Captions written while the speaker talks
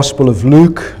Gospel of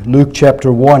Luke, Luke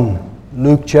chapter 1.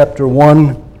 Luke chapter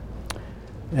 1,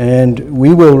 and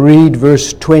we will read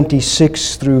verse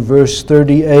 26 through verse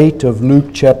 38 of Luke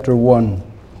chapter 1.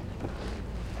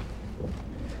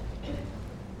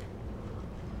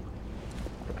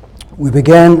 We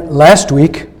began last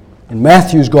week in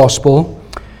Matthew's Gospel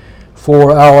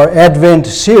for our Advent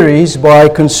series by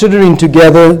considering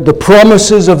together the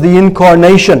promises of the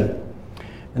Incarnation.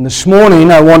 And this morning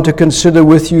I want to consider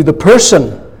with you the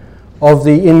person of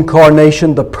the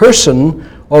Incarnation, the person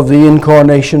of the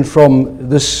Incarnation from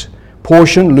this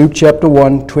portion, Luke chapter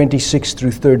 1, 26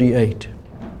 through 38.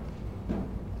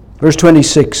 Verse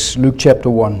 26, Luke chapter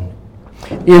 1.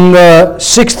 In the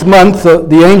 6th month,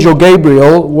 the angel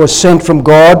Gabriel was sent from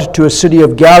God to a city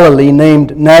of Galilee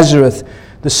named Nazareth.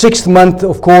 The 6th month,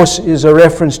 of course, is a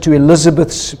reference to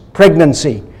Elizabeth's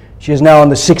pregnancy. She is now in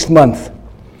the 6th month.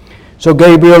 So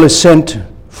Gabriel is sent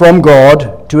from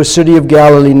God to a city of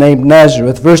Galilee named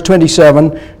Nazareth. Verse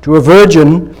 27, to a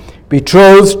virgin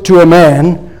betrothed to a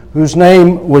man whose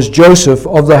name was Joseph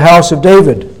of the house of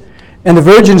David. And the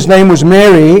virgin's name was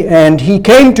Mary, and he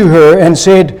came to her and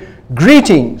said,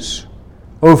 "Greetings,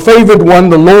 O favored one,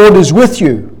 the Lord is with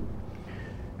you."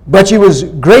 But she was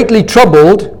greatly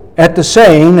troubled at the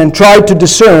saying and tried to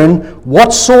discern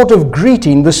what sort of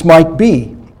greeting this might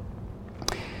be.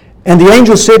 And the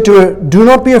angel said to her, "Do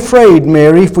not be afraid,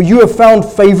 Mary, for you have found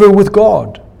favor with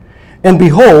God. And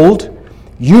behold,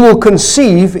 you will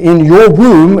conceive in your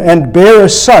womb and bear a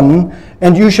son,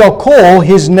 and you shall call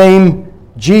his name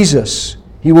Jesus.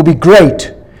 He will be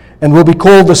great and will be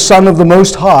called the Son of the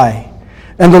Most High.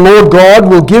 And the Lord God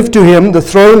will give to him the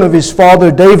throne of his father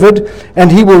David,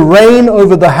 and he will reign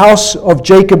over the house of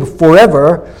Jacob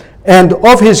forever, and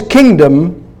of his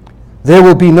kingdom there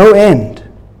will be no end."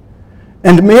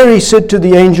 And Mary said to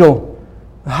the angel,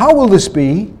 "How will this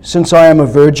be, since I am a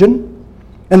virgin?"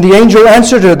 And the angel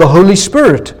answered her, "The Holy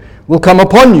Spirit will come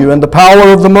upon you, and the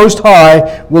power of the Most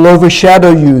High will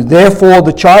overshadow you. Therefore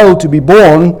the child to be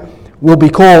born will be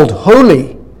called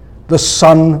Holy, the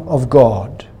Son of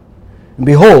God. And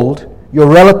behold, your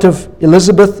relative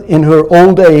Elizabeth in her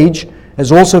old age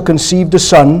has also conceived a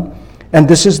son, and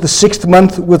this is the 6th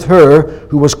month with her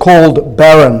who was called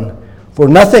barren. For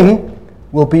nothing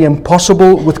will be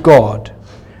impossible with God."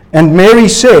 And Mary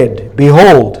said,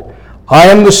 "Behold, I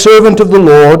am the servant of the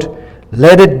Lord.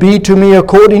 Let it be to me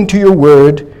according to your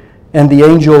word." And the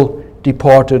angel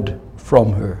departed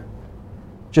from her.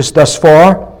 Just thus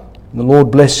far, the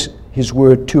Lord bless his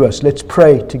word to us. Let's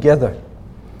pray together.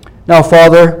 Now,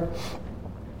 Father,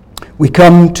 we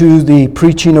come to the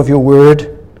preaching of your word,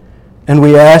 and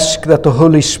we ask that the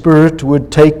Holy Spirit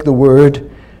would take the word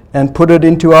and put it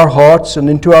into our hearts and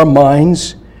into our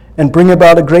minds and bring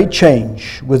about a great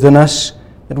change within us,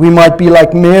 that we might be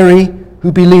like Mary,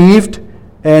 who believed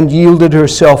and yielded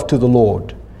herself to the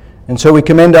Lord. And so we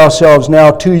commend ourselves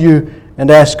now to you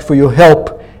and ask for your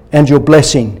help and your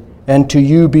blessing, and to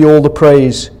you be all the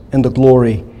praise and the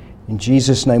glory. In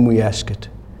Jesus' name we ask it.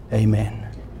 Amen.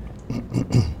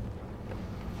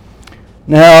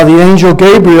 Now, the angel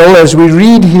Gabriel, as we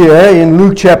read here in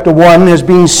Luke chapter 1, has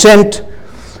been sent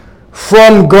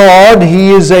from God.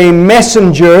 He is a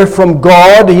messenger from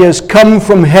God. He has come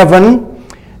from heaven,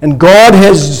 and God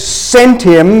has sent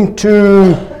him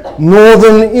to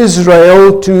northern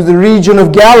Israel, to the region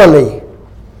of Galilee,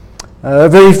 a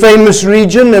very famous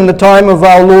region in the time of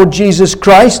our Lord Jesus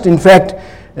Christ. In fact,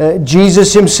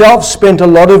 Jesus himself spent a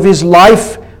lot of his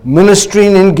life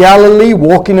ministering in Galilee,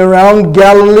 walking around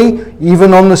Galilee,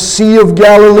 even on the Sea of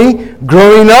Galilee,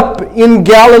 growing up in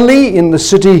Galilee, in the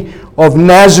city of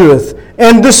Nazareth.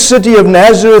 And this city of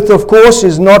Nazareth, of course,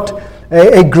 is not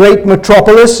a great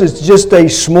metropolis. It's just a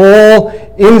small,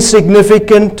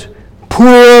 insignificant,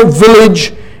 poor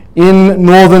village in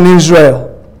northern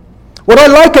Israel. What I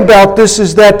like about this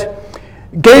is that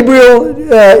Gabriel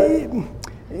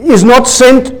is not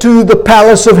sent to the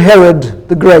palace of Herod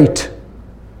the Great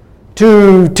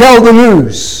to tell the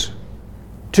news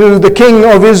to the king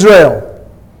of Israel.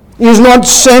 He is not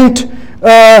sent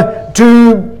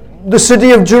to the city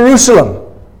of Jerusalem,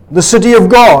 the city of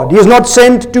God. He is not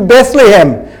sent to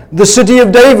Bethlehem, the city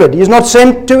of David. He is not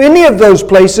sent to any of those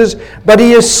places, but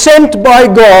he is sent by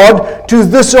God to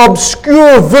this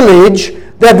obscure village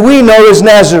that we know as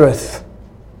Nazareth.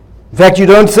 In fact, you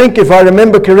don't think, if I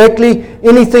remember correctly,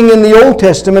 anything in the Old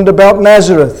Testament about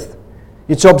Nazareth.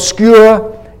 It's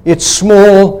obscure, it's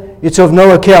small, it's of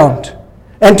no account.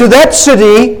 And to that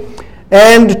city,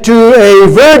 and to a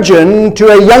virgin, to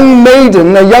a young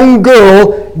maiden, a young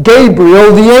girl,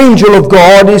 Gabriel, the angel of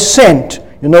God, is sent.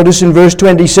 You notice in verse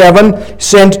 27,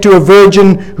 sent to a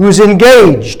virgin who is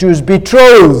engaged, who is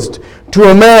betrothed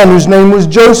to a man whose name was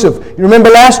Joseph. You remember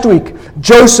last week,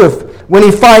 Joseph, when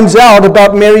he finds out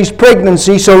about Mary's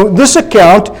pregnancy, so this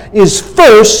account is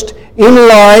first in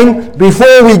line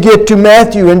before we get to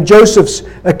Matthew and Joseph's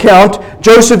account.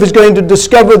 Joseph is going to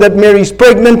discover that Mary's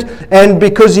pregnant, and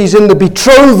because he's in the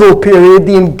betrothal period,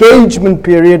 the engagement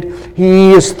period,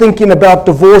 he is thinking about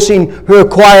divorcing her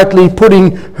quietly,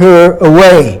 putting her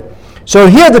away. So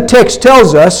here the text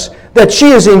tells us that she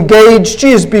is engaged,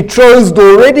 she is betrothed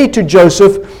already to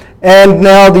Joseph, and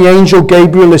now the angel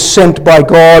Gabriel is sent by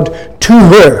God to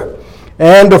her.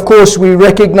 And of course we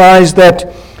recognize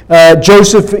that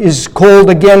Joseph is called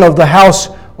again of the house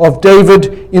of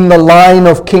David, in the line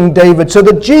of King David. So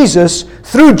that Jesus,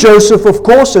 through Joseph, of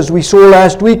course, as we saw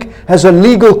last week, has a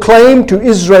legal claim to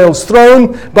Israel's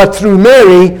throne, but through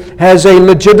Mary has a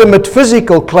legitimate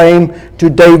physical claim to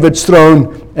David's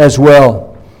throne as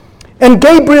well. And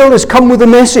Gabriel has come with a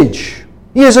message.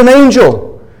 He is an angel.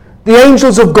 The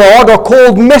angels of God are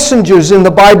called messengers in the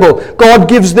Bible. God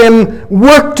gives them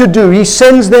work to do. He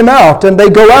sends them out, and they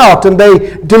go out and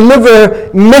they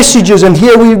deliver messages. And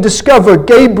here we discover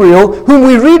Gabriel, whom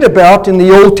we read about in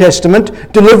the Old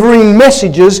Testament, delivering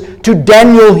messages to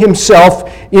Daniel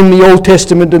himself in the Old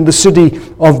Testament in the city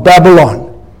of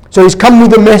Babylon. So he's come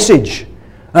with a message.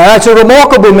 It's a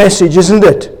remarkable message, isn't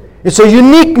it? It's a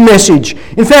unique message.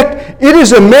 In fact, it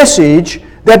is a message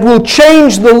that will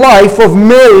change the life of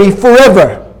Mary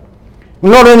forever. It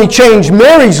will not only change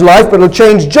Mary's life, but it will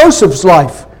change Joseph's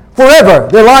life forever.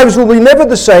 Their lives will be never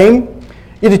the same.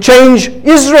 It will change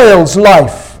Israel's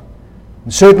life.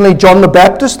 And certainly John the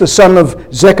Baptist, the son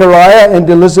of Zechariah and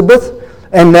Elizabeth,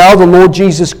 and now the Lord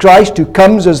Jesus Christ, who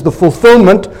comes as the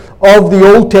fulfillment of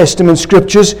the Old Testament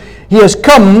scriptures, he has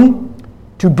come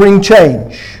to bring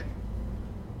change.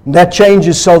 And that change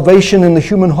is salvation in the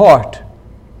human heart.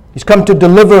 He's come to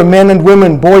deliver men and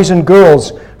women, boys and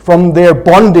girls, from their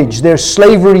bondage, their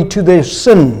slavery to their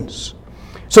sins.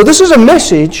 So this is a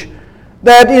message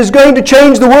that is going to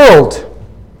change the world.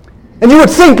 And you would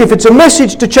think, if it's a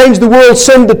message to change the world,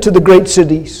 send it to the great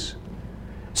cities.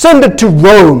 Send it to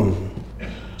Rome.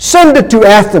 Send it to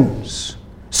Athens.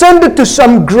 Send it to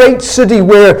some great city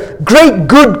where great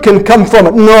good can come from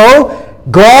it. No,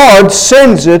 God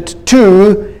sends it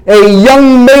to a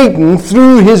young maiden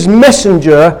through his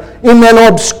messenger in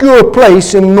an obscure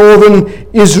place in northern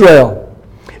Israel.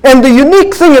 And the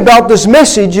unique thing about this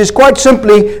message is quite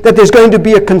simply that there's going to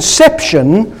be a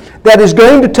conception that is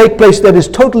going to take place that is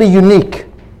totally unique.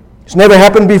 It's never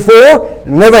happened before,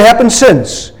 and never happened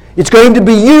since. It's going to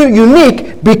be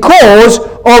unique because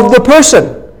of the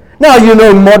person. Now, you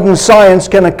know, modern science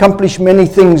can accomplish many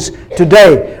things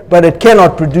today, but it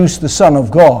cannot produce the Son of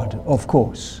God, of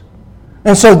course.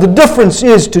 And so the difference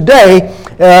is today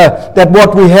that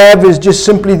what we have is just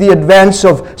simply the advance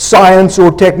of science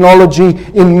or technology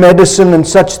in medicine and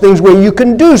such things, where you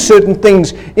can do certain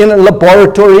things in a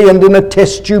laboratory and in a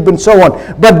test tube and so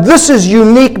on. But this is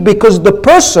unique because the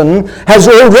person has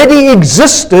already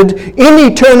existed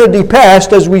in eternity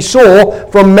past, as we saw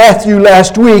from Matthew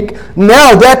last week.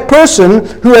 Now that person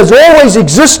who has always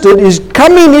existed is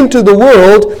coming into the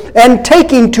world and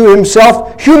taking to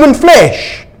himself human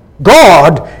flesh.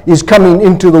 God is coming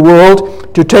into the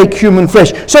world to take human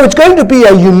flesh. So it's going to be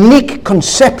a unique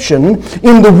conception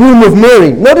in the womb of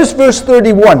Mary. Notice verse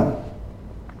 31.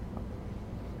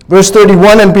 Verse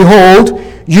 31, and behold,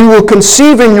 you will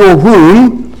conceive in your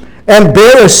womb and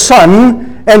bear a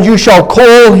son, and you shall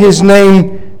call his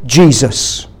name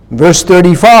Jesus. Verse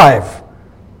 35.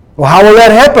 Well, how will that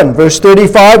happen? Verse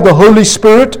 35, the Holy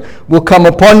Spirit will come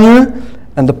upon you,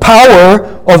 and the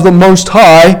power of the Most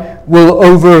High will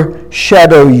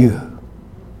overshadow you.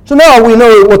 So now we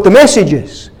know what the message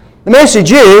is. The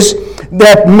message is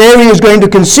that Mary is going to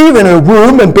conceive in her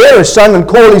womb and bear a son and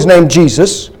call his name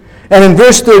Jesus. And in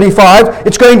verse 35,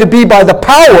 it's going to be by the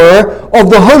power of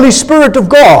the Holy Spirit of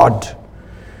God.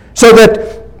 So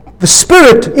that the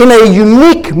Spirit, in a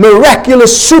unique,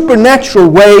 miraculous, supernatural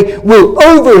way, will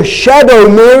overshadow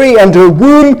Mary and her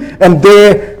womb, and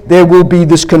there will be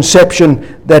this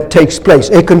conception that takes place.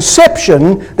 A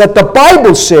conception that the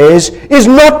Bible says is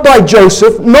not by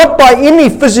Joseph, not by any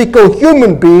physical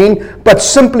human being, but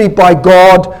simply by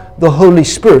God, the Holy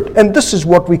Spirit. And this is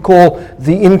what we call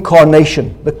the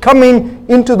incarnation, the coming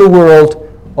into the world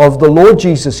of the Lord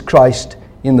Jesus Christ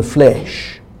in the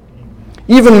flesh.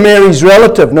 Even Mary's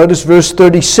relative, notice verse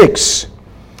 36,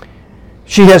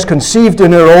 she has conceived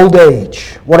in her old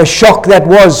age. What a shock that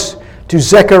was to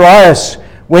Zacharias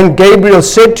when Gabriel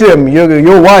said to him,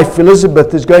 your wife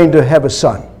Elizabeth is going to have a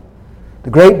son. The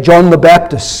great John the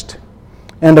Baptist.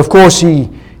 And of course he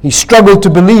struggled to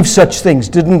believe such things,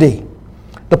 didn't he?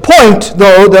 The point,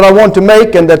 though, that I want to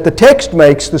make and that the text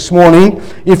makes this morning,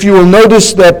 if you will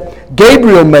notice that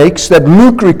Gabriel makes, that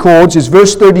Luke records, is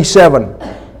verse 37.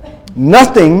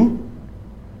 Nothing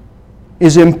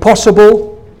is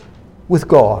impossible with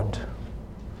God.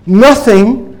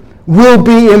 Nothing will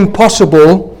be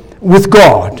impossible with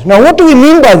God. Now, what do we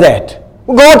mean by that?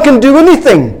 Well, God can do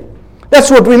anything.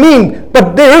 That's what we mean.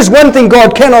 But there is one thing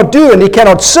God cannot do, and He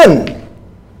cannot sin.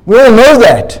 We all know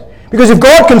that. Because if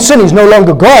God can sin, He's no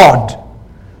longer God.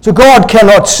 So God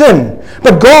cannot sin.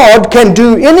 But God can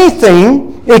do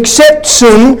anything except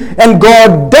sin, and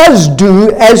God does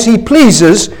do as He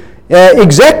pleases,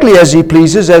 exactly as He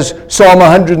pleases, as Psalm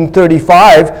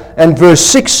 135 and verse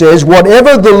 6 says,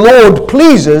 whatever the Lord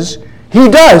pleases, He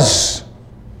does.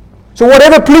 So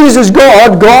whatever pleases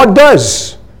God, God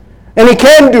does. And He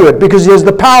can do it because He has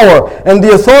the power and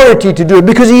the authority to do it,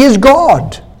 because He is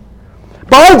God.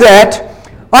 By that,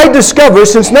 I discover,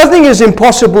 since nothing is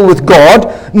impossible with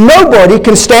God, nobody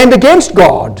can stand against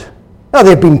God. Now,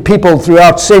 there have been people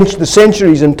throughout the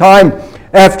centuries and time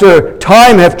after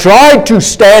time have tried to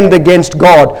stand against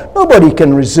God. Nobody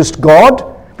can resist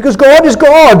God, because God is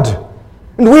God.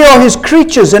 And we are His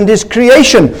creatures and His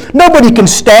creation. Nobody can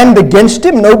stand against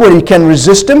Him. Nobody can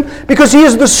resist Him, because He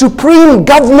is the supreme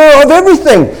governor of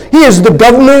everything. He is the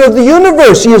governor of the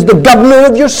universe. He is the governor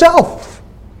of yourself.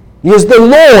 He is the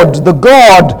Lord, the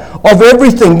God of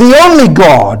everything, the only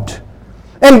God.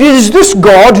 And it is this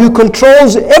God who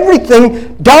controls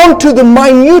everything down to the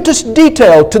minutest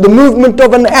detail, to the movement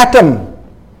of an atom,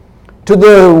 to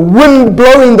the wind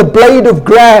blowing the blade of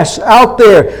grass out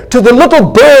there, to the little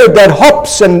bird that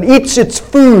hops and eats its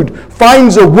food,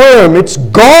 finds a worm. It's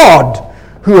God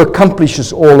who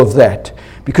accomplishes all of that,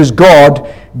 because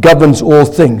God governs all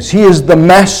things. He is the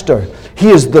master. He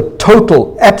is the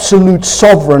total, absolute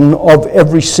sovereign of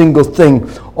every single thing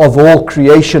of all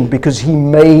creation, because He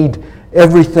made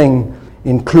everything,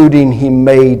 including He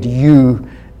made you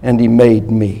and He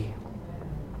made me.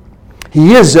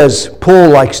 He is, as Paul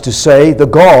likes to say, the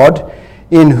God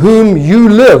in whom you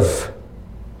live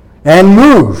and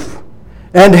move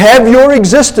and have your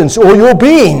existence or your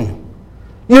being.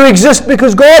 You exist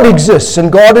because God exists,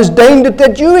 and God has deigned it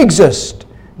that you exist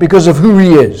because of who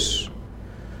He is.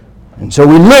 And so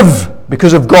we live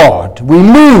because of God. We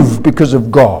move because of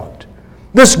God.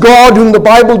 This God whom the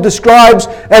Bible describes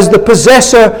as the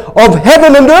possessor of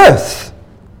heaven and earth,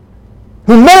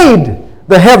 who made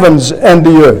the heavens and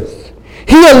the earth.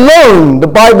 He alone, the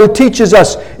Bible teaches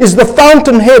us, is the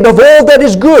fountainhead of all that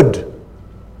is good.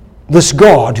 This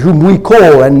God whom we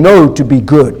call and know to be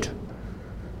good.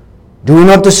 Do we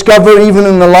not discover even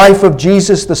in the life of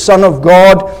Jesus, the Son of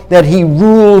God, that He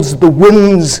rules the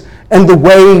winds and the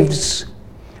waves?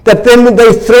 That then when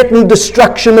they threatened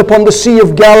destruction upon the Sea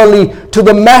of Galilee, to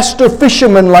the master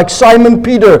fishermen like Simon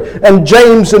Peter and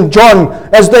James and John,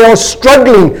 as they are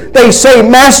struggling, they say,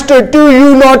 Master, do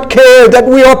you not care that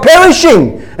we are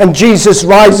perishing? And Jesus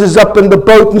rises up in the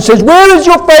boat and says, where is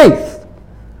your faith?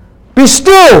 Be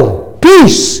still,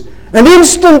 peace. And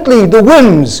instantly the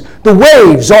winds, the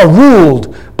waves are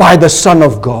ruled by the Son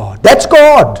of God. That's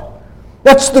God.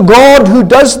 That's the God who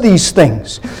does these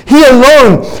things. He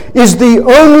alone is the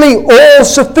only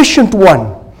all-sufficient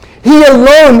one. He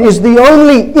alone is the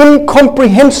only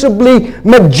incomprehensibly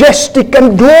majestic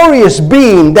and glorious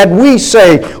being that we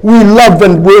say we love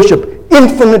and worship.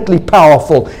 Infinitely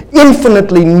powerful,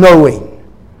 infinitely knowing,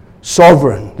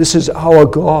 sovereign. This is our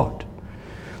God.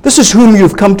 This is whom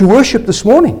you've come to worship this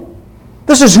morning.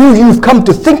 This is who you've come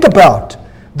to think about,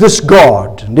 this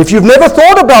God. And if you've never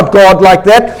thought about God like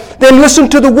that, then listen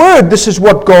to the Word. This is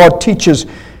what God teaches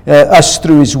us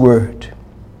through His Word.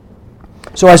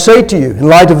 So I say to you, in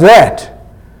light of that,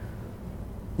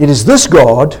 it is this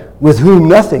God with whom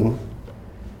nothing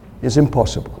is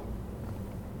impossible.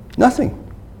 Nothing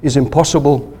is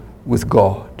impossible with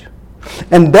God.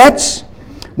 And that's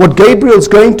what Gabriel's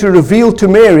going to reveal to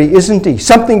Mary, isn't he?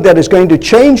 Something that is going to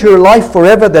change her life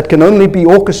forever, that can only be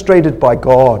orchestrated by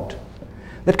God.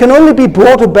 That can only be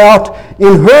brought about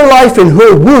in her life, in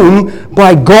her womb,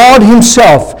 by God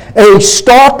Himself. A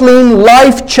startling,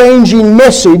 life-changing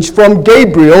message from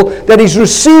Gabriel that is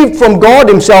received from God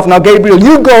Himself. Now, Gabriel,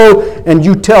 you go and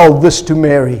you tell this to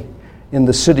Mary in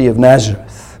the city of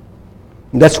Nazareth.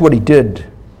 And that's what he did.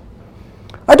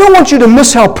 I don't want you to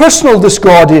miss how personal this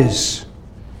God is.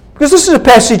 Because this is a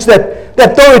passage that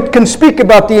though it can speak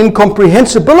about the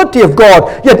incomprehensibility of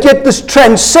God, yet this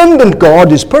transcendent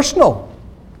God is personal.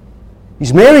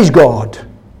 He's Mary's God.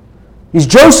 He's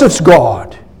Joseph's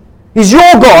God. He's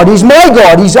your God. He's my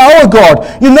God. He's our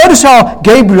God. You notice how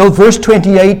Gabriel, verse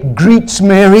 28, greets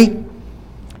Mary.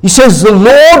 He says, the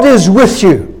Lord is with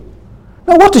you.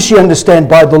 Now, what does she understand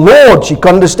by the Lord? She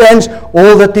understands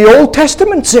all that the Old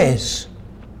Testament says.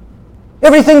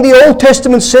 Everything the Old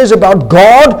Testament says about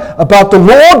God, about the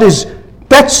Lord,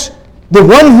 that's the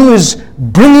one who is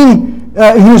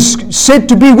who's said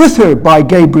to be with her by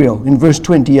Gabriel in verse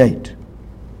 28.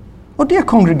 Oh, dear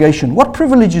congregation, what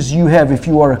privileges you have if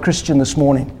you are a Christian this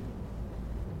morning.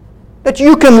 That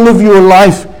you can live your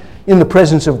life in the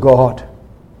presence of God.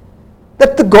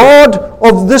 That the God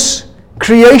of this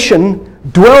creation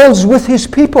dwells with His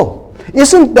people.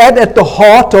 Isn't that at the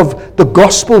heart of the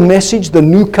gospel message, the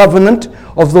new covenant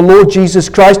of the Lord Jesus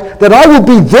Christ? That I will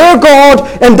be their God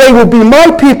and they will be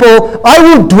my people. I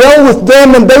will dwell with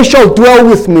them and they shall dwell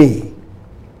with me.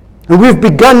 And we've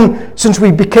begun, since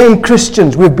we became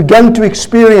Christians, we've begun to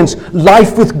experience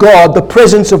life with God, the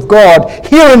presence of God,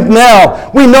 here and now.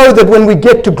 We know that when we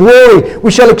get to glory,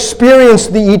 we shall experience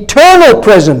the eternal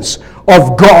presence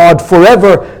of God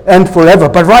forever and forever.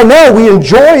 But right now we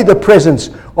enjoy the presence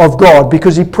of God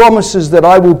because He promises that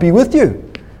I will be with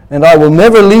you and I will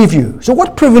never leave you. So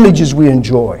what privileges we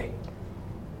enjoy.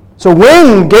 So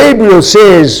when Gabriel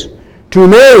says to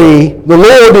Mary, the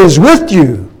Lord is with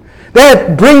you,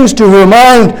 that brings to her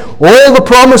mind all the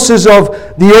promises of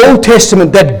the Old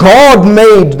Testament that God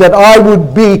made, that I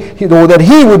would be, or that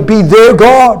He would be their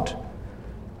God.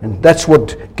 And that's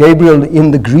what Gabriel in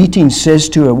the greeting says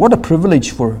to her. What a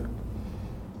privilege for her.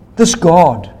 This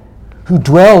God who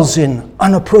dwells in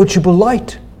unapproachable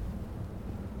light.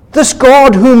 This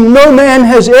God whom no man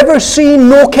has ever seen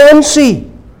nor can see.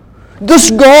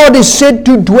 This God is said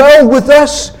to dwell with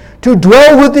us, to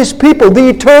dwell with His people, the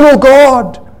eternal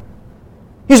God.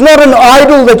 He's not an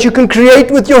idol that you can create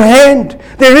with your hand.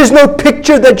 There is no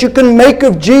picture that you can make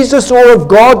of Jesus or of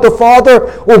God the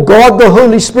Father or God the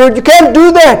Holy Spirit. You can't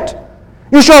do that.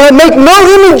 You shall make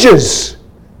no images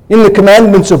in the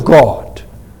commandments of God.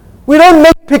 We don't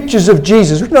make pictures of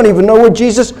Jesus. We don't even know what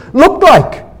Jesus looked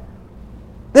like.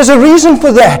 There's a reason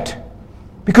for that.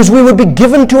 Because we would be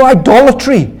given to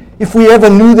idolatry if we ever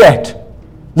knew that.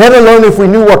 Let alone if we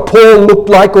knew what Paul looked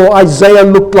like or Isaiah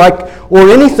looked like or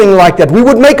anything like that. We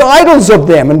would make idols of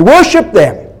them and worship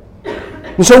them.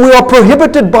 And so we are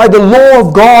prohibited by the law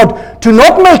of God to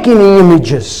not make any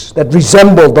images that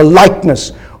resemble the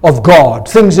likeness of God.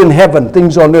 Things in heaven,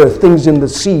 things on earth, things in the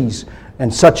seas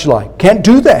and such like. Can't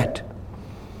do that.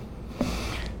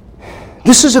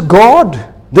 This is a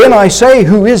God, then I say,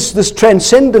 who is this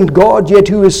transcendent God, yet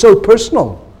who is so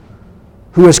personal,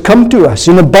 who has come to us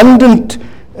in abundant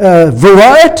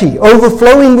variety,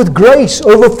 overflowing with grace,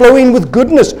 overflowing with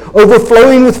goodness,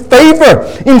 overflowing with favor.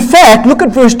 In fact, look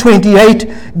at verse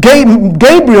 28.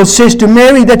 Gabriel says to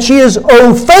Mary that she is,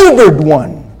 O favored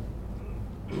one.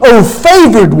 O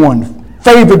favored one,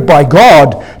 favored by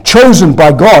God, chosen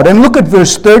by God. And look at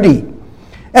verse 30.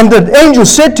 And the angel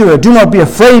said to her, do not be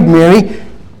afraid, Mary,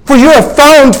 for you have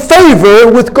found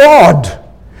favor with God.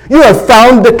 You have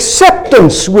found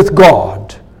acceptance with God.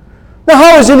 Now,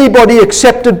 how is anybody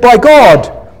accepted by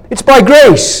God? It's by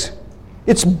grace.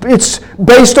 It's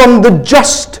based on the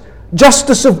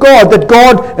justice of God, that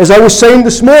God, as I was saying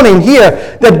this morning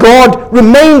here, that God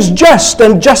remains just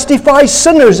and justifies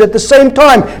sinners at the same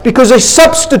time because a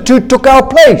substitute took our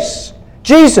place,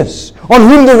 Jesus, on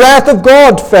whom the wrath of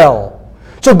God fell.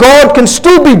 So God can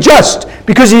still be just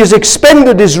because He has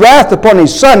expended His wrath upon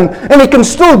His Son, and He can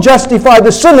still justify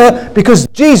the sinner because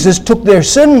Jesus took their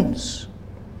sins.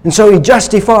 And so He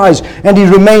justifies and He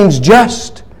remains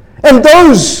just. And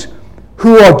those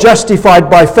who are justified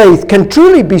by faith can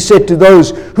truly be said to those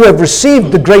who have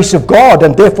received the grace of God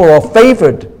and therefore are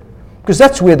favored. Because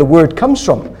that's where the word comes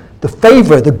from. The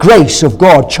favor, the grace of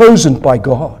God, chosen by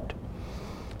God.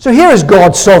 So here is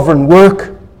God's sovereign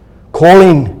work,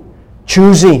 calling,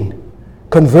 choosing,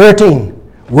 converting,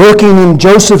 working in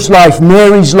Joseph's life,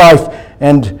 Mary's life,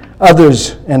 and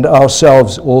others and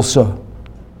ourselves also.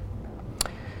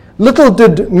 Little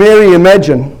did Mary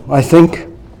imagine, I think,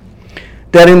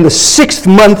 that in the 6th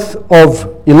month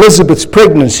of Elizabeth's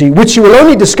pregnancy, which you will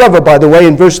only discover, by the way,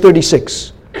 in verse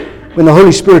 36, when the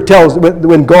Holy Spirit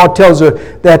when God tells her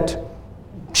that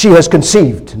she has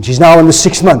conceived, and she's now in the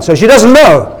 6th month. So she doesn't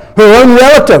know. Her own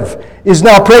relative is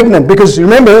now pregnant, because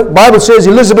remember, the Bible says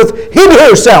Elizabeth hid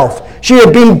herself. She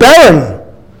had been barren.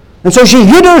 And so she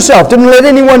hid herself, didn't let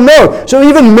anyone know. So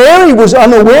even Mary was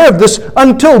unaware of this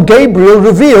until Gabriel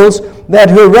reveals that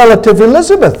her relative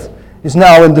Elizabeth is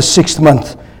now in the 6th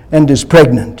month and is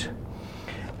pregnant.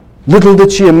 Little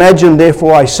did she imagine,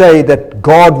 therefore I say, that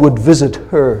God would visit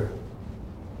her.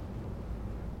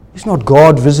 Is not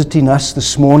God visiting us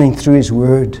this morning through His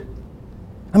Word?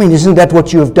 I mean, isn't that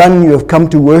what you have done? You have come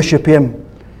to worship Him.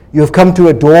 You have come to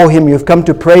adore him. You have come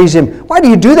to praise him. Why do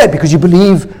you do that? Because you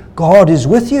believe God is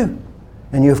with you.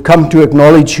 And you have come to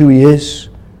acknowledge who he is.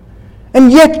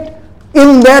 And yet,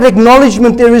 in that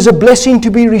acknowledgement, there is a blessing to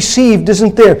be received,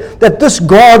 isn't there? That this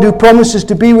God who promises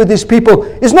to be with his people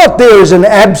is not there as an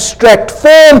abstract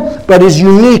form, but is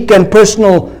unique and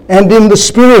personal and in the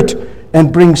Spirit,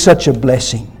 and brings such a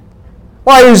blessing.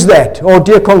 Why is that? Oh,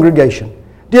 dear congregation,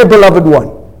 dear beloved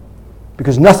one,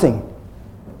 because nothing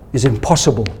is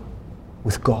impossible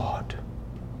with God.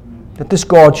 That this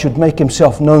God should make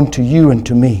himself known to you and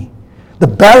to me. The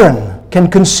barren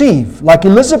can conceive like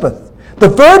Elizabeth. The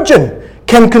virgin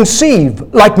can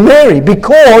conceive like Mary,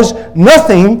 because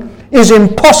nothing is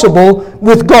impossible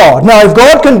with God. Now, if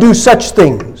God can do such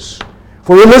things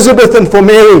for Elizabeth and for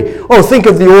Mary, oh, think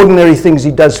of the ordinary things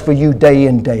he does for you day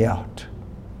in, day out.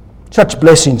 Such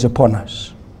blessings upon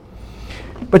us.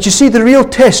 But you see, the real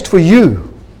test for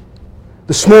you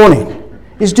this morning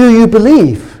is, do you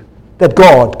believe that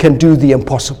God can do the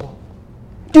impossible?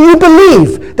 Do you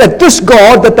believe that this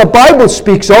God that the Bible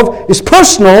speaks of is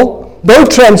personal, though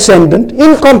transcendent,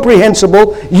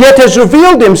 incomprehensible, yet has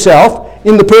revealed himself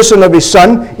in the person of his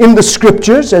Son, in the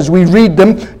Scriptures as we read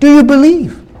them? Do you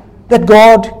believe that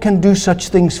God can do such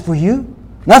things for you?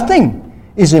 Nothing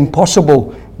is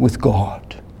impossible with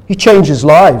God. He changes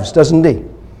lives, doesn't he?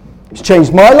 He's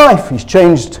changed my life. He's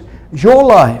changed your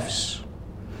lives.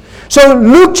 So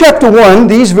Luke chapter 1,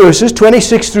 these verses,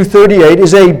 26 through 38,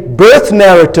 is a birth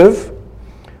narrative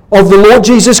of the Lord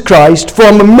Jesus Christ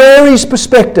from Mary's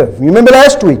perspective. You remember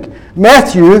last week,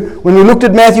 Matthew, when we looked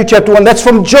at Matthew chapter 1, that's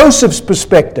from Joseph's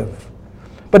perspective.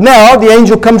 But now the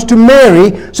angel comes to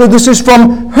Mary, so this is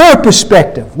from her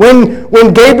perspective.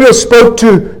 When Gabriel spoke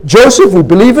to Joseph, we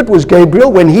believe it was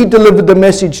Gabriel, when he delivered the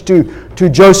message to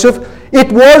Joseph,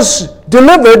 it was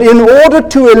delivered in order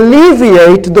to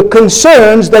alleviate the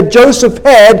concerns that Joseph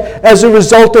had as a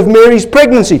result of Mary's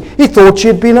pregnancy. He thought she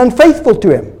had been unfaithful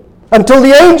to him, until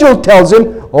the angel tells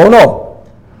him, oh no,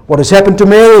 what has happened to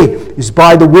Mary is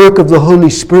by the work of the Holy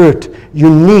Spirit.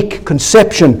 Unique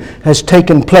conception has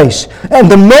taken place.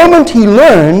 And the moment he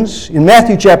learns, in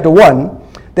Matthew chapter 1,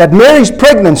 that Mary's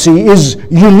pregnancy is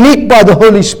unique by the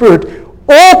Holy Spirit,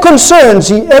 all concerns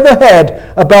he ever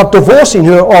had about divorcing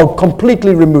her are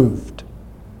completely removed.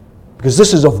 Because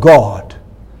this is of God.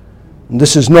 And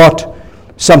this is not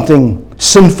something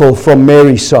sinful from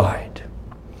Mary's side.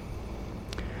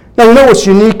 Now, you know what's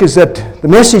unique is that the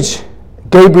message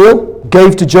Gabriel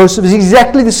gave to Joseph is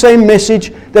exactly the same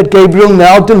message that Gabriel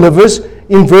now delivers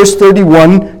in verse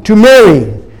 31 to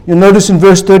Mary. You'll notice in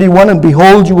verse 31, and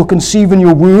behold, you will conceive in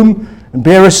your womb and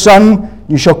bear a son,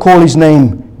 you shall call his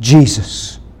name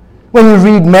Jesus. When you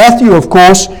read Matthew, of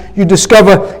course, you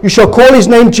discover you shall call his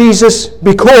name Jesus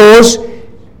because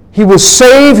he will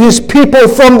save his people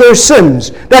from their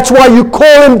sins. That's why you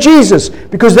call him Jesus,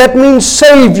 because that means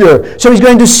Savior. So he's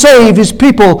going to save his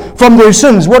people from their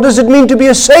sins. What does it mean to be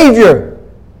a Savior?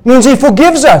 It means he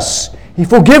forgives us. He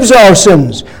forgives our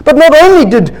sins. But not only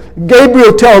did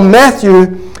Gabriel tell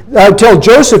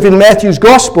Joseph in Matthew's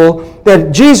Gospel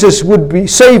that Jesus would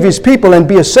save his people and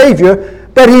be a Savior,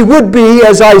 but he would be,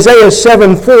 as Isaiah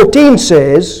 7:14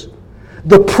 says,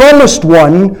 the promised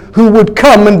one who would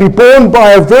come and be born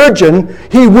by a virgin.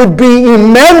 He would be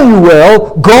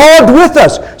Emmanuel, God with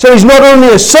us. So he's not only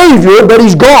a Savior, but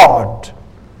he's God.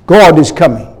 God is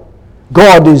coming.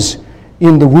 God is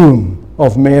in the womb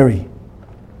of Mary.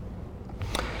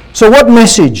 So what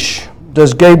message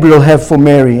does Gabriel have for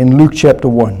Mary in Luke chapter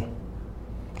 1?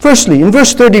 Firstly, in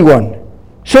verse 31,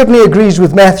 certainly agrees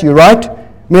with Matthew, right?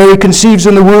 Mary conceives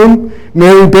in the womb,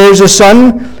 Mary bears a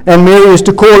son, and Mary is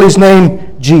to call his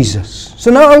name Jesus. So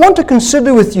now I want to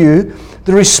consider with you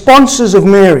the responses of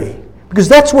Mary, because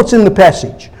that's what's in the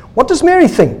passage. What does Mary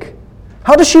think?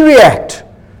 How does she react?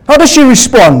 How does she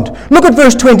respond? Look at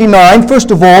verse 29,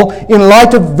 first of all, in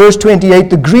light of verse 28,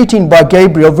 the greeting by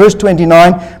Gabriel, verse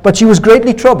 29, but she was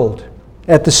greatly troubled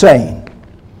at the saying,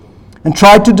 and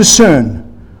tried to discern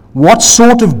what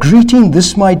sort of greeting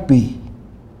this might be.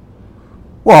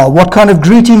 Well, what kind of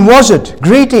greeting was it?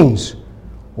 Greetings.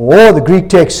 Or the Greek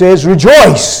text says,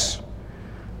 rejoice,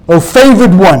 O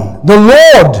favored one, the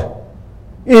Lord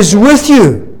is with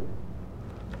you.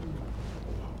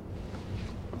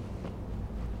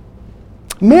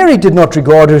 Mary did not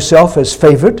regard herself as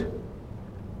favored.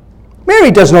 Mary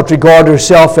does not regard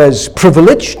herself as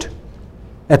privileged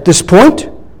at this point.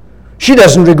 She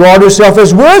doesn't regard herself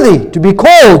as worthy to be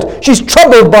called. She's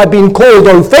troubled by being called,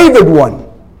 O favored one.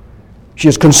 She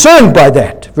is concerned by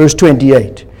that, verse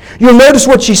 28. You'll notice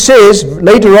what she says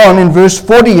later on in verse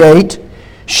 48.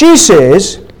 She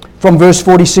says, from verse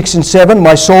 46 and 7,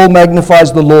 my soul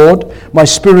magnifies the Lord, my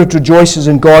spirit rejoices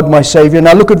in God my Savior.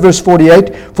 Now look at verse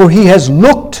 48, for he has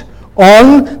looked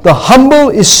on the humble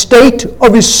estate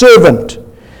of his servant.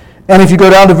 And if you go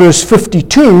down to verse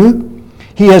 52,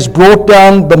 he has brought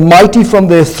down the mighty from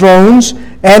their thrones,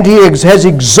 and he has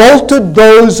exalted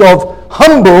those of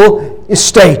humble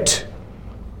estate.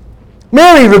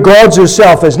 Mary regards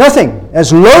herself as nothing,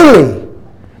 as lowly.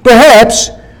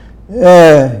 Perhaps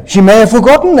she may have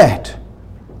forgotten that.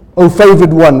 O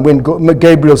favored one, when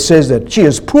Gabriel says that. She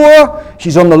is poor,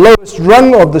 she's on the lowest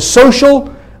rung of the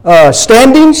social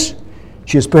standings.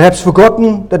 She has perhaps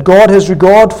forgotten that God has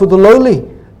regard for the lowly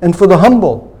and for the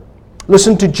humble.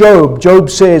 Listen to Job. Job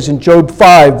says in Job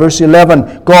 5, verse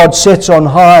 11, God sets on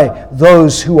high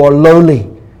those who are lowly.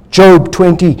 Job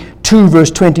 22,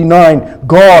 verse 29,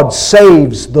 God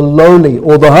saves the lowly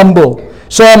or the humble.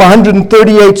 Psalm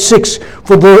 138, 6,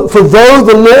 for though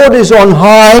the Lord is on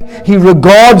high, he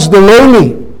regards the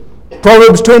lowly.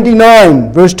 Proverbs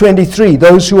 29, verse 23,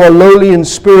 those who are lowly in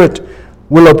spirit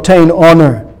will obtain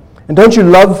honor. And don't you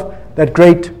love that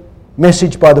great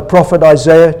message by the prophet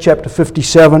Isaiah, chapter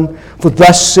 57? For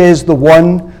thus says the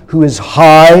one who is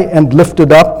high and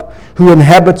lifted up, who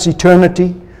inhabits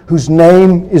eternity, whose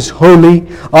name is holy.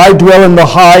 I dwell in the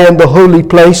high and the holy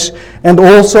place, and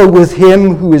also with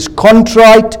him who is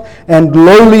contrite and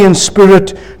lowly in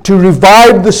spirit, to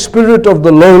revive the spirit of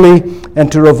the lowly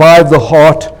and to revive the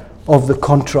heart of the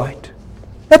contrite.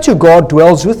 That's who God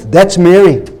dwells with. That's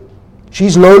Mary.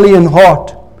 She's lowly in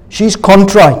heart. She's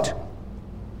contrite.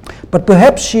 But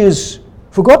perhaps she has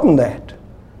forgotten that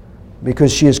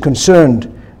because she is concerned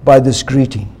by this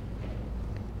greeting.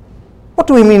 What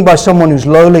do we mean by someone who's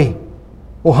lowly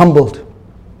or humbled?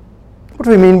 What do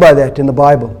we mean by that in the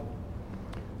Bible?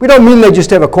 We don't mean they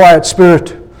just have a quiet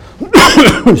spirit,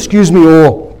 excuse me,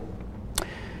 or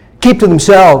keep to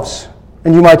themselves,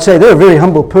 and you might say they're a very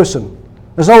humble person.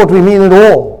 That's not what we mean at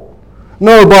all.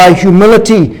 No, by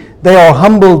humility, they are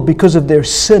humbled because of their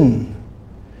sin,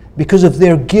 because of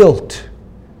their guilt.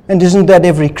 And isn't that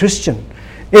every Christian?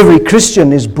 Every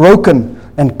Christian is broken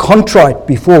and contrite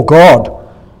before God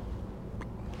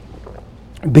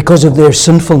because of their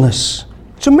sinfulness.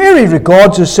 So Mary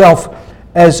regards herself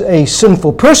as a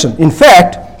sinful person. In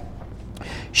fact,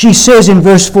 she says in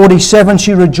verse 47,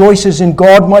 she rejoices in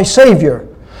God my Savior.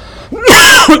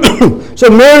 So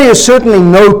Mary is certainly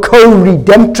no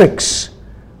co-redemptrix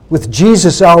with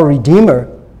Jesus our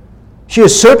Redeemer. She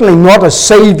is certainly not a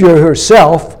Savior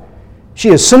herself. She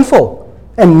is sinful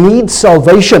and needs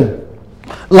salvation,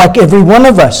 like every one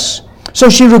of us. So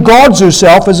she regards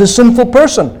herself as a sinful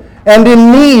person and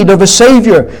in need of a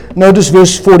Savior. Notice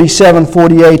verse 47,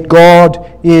 48,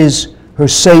 God is her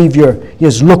Savior. He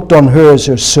has looked on her as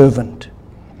her servant.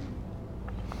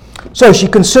 So she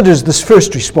considers this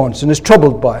first response and is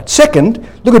troubled by it. Second,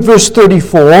 look at verse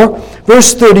 34.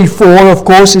 Verse 34, of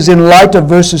course, is in light of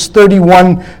verses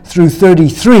 31 through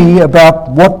 33 about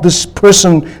what this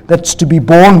person that's to be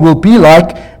born will be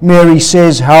like. Mary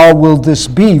says, how will this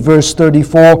be? Verse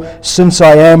 34, since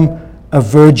I am a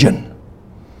virgin.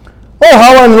 Oh,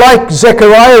 how unlike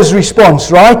Zechariah's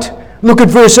response, right? Look at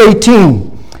verse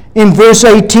 18. In verse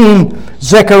 18,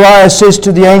 Zechariah says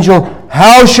to the angel,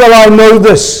 how shall I know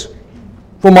this?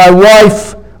 For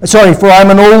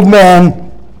I'm an old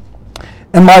man,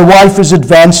 and my wife is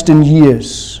advanced in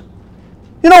years.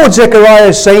 You know what Zechariah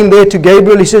is saying there to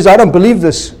Gabriel? He says, I don't believe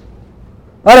this.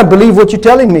 I don't believe what you're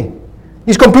telling me.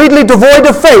 He's completely devoid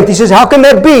of faith. He says, how can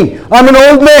that be? I'm an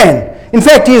old man. In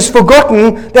fact, he has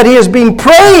forgotten that he has been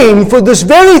praying for this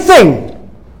very thing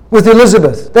with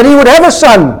Elizabeth, that he would have a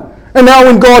son. And now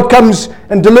when God comes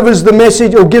and delivers the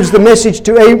message, or gives the message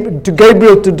to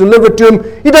Gabriel to deliver to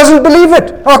him, he doesn't believe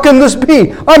it. How can this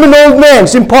be? I'm an old man.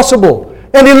 It's impossible.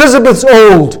 And Elizabeth's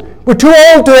old. We're too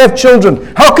old to have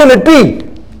children. How can it be?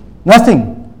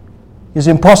 Nothing is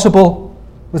impossible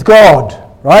with God,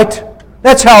 right?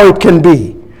 That's how it can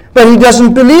be. But he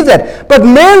doesn't believe that. But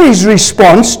Mary's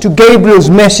response to Gabriel's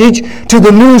message, to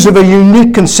the news of a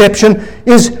unique conception,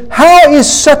 is, how is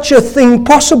such a thing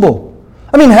possible?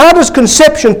 I mean, how does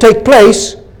conception take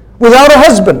place without a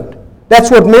husband?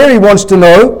 That's what Mary wants to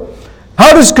know.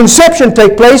 How does conception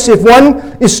take place if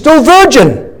one is still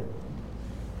virgin?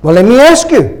 Well, let me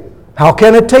ask you, how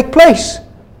can it take place?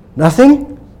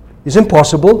 Nothing is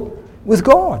impossible with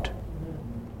God.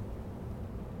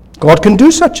 God can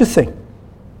do such a thing.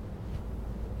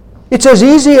 It's as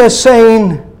easy as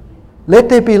saying, let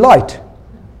there be light.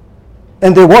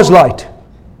 And there was light.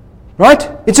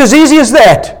 Right? It's as easy as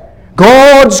that.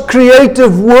 God's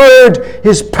creative word,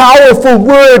 His powerful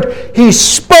word, He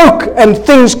spoke and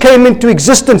things came into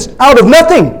existence out of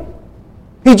nothing.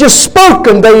 He just spoke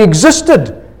and they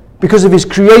existed because of his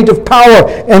creative power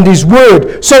and his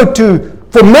word. So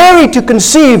for Mary to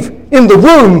conceive in the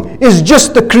womb is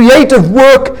just the creative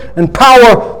work and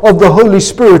power of the Holy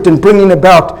Spirit in bringing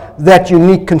about that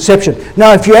unique conception.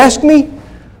 Now, if you ask me,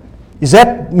 is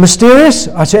that mysterious?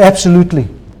 I say absolutely.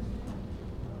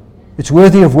 It's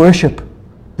worthy of worship,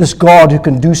 this God who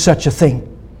can do such a thing.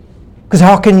 Because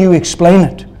how can you explain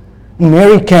it?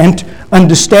 Mary can't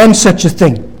understand such a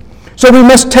thing. So we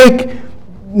must take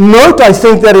note, I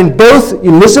think, that in both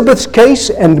Elizabeth's case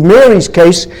and Mary's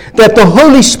case, that the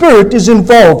Holy Spirit is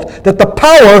involved, that the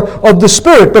power of the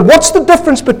Spirit. But what's the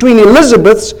difference between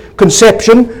Elizabeth's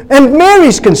conception and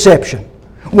Mary's conception?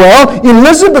 Well,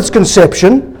 Elizabeth's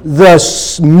conception,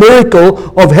 the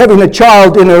miracle of having a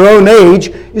child in her own age,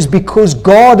 is because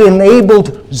God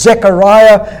enabled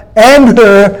Zechariah and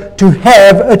her to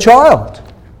have a child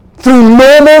through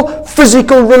normal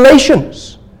physical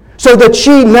relations, so that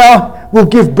she now will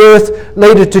give birth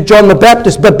later to John the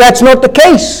Baptist. But that's not the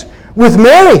case with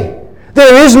Mary.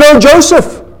 There is no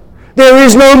Joseph. There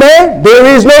is no man. There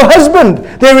is no husband.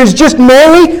 There is just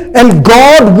Mary and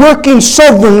God working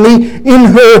sovereignly in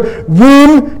her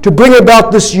womb to bring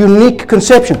about this unique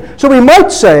conception. So we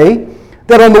might say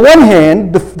that on the one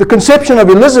hand, the conception of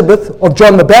Elizabeth, of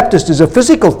John the Baptist, is a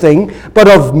physical thing, but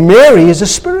of Mary is a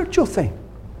spiritual thing.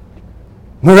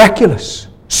 Miraculous,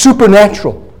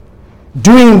 supernatural,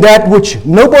 doing that which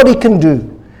nobody can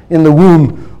do in the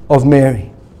womb of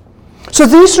Mary. So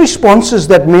these responses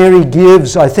that Mary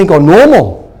gives, I think, are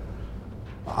normal.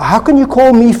 How can you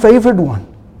call me favored one?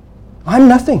 I'm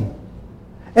nothing.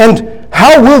 And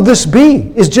how will this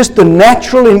be? Is just the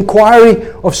natural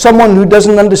inquiry of someone who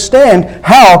doesn't understand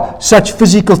how such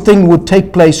physical thing would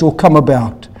take place or come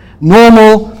about.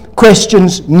 Normal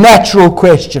questions, natural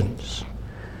questions.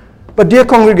 But dear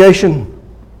congregation,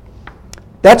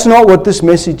 that's not what this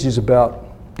message is about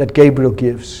that Gabriel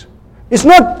gives. It's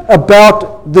not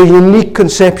about the unique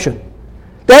conception.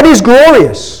 That is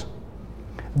glorious.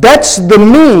 That's the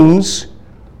means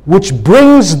which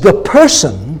brings the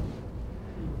person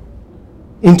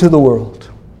into the world.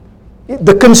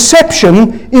 The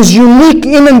conception is unique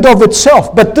in and of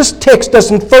itself, but this text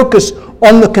doesn't focus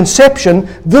on the conception.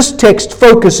 This text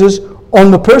focuses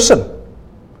on the person.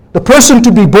 The person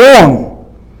to be born,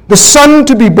 the son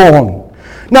to be born.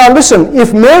 Now listen,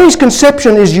 if Mary's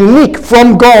conception is unique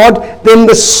from God, then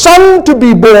the son to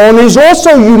be born is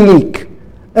also unique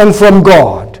and from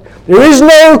God. There is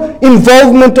no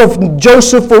involvement of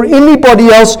Joseph or anybody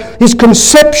else. His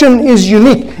conception is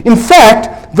unique. In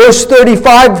fact, verse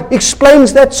 35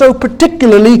 explains that so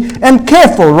particularly and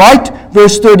careful, right?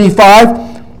 Verse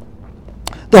 35,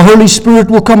 the Holy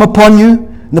Spirit will come upon you,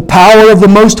 and the power of the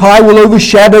Most High will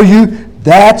overshadow you.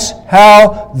 That's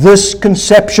how this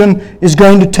conception is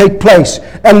going to take place.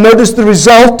 And notice the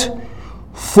result.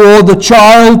 For the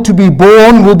child to be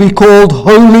born will be called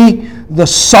Holy, the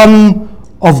Son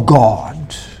of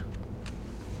God.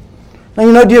 Now,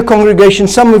 you know, dear congregation,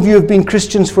 some of you have been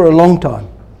Christians for a long time.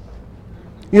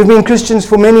 You've been Christians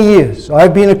for many years.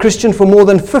 I've been a Christian for more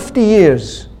than 50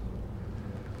 years.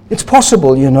 It's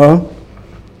possible, you know,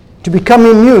 to become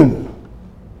immune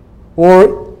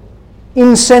or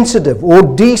insensitive or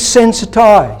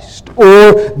desensitized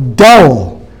or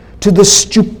dull to the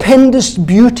stupendous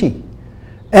beauty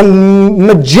and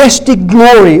majestic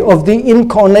glory of the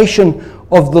incarnation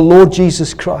of the Lord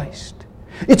Jesus Christ.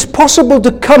 It's possible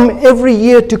to come every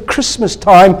year to Christmas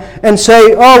time and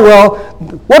say, oh well,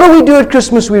 what do we do at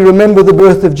Christmas? We remember the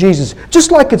birth of Jesus.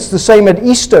 Just like it's the same at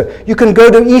Easter. You can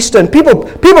go to Easter and people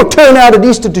turn out at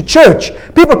Easter to church.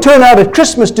 People turn out at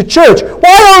Christmas to church.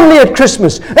 Why only at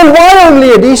Christmas? And why only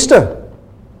at Easter?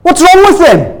 What's wrong with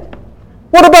them?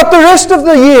 What about the rest of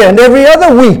the year and every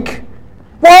other week?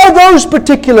 Why those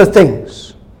particular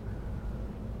things?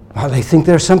 Well, they think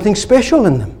there's something special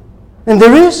in them. And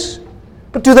there is.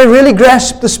 But do they really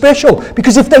grasp the special?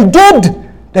 Because if they did,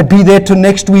 they'd be there till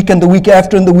next week and the week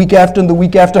after and the week after and the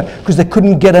week after, because they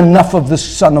couldn't get enough of the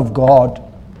Son of God,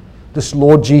 this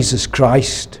Lord Jesus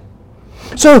Christ.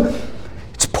 So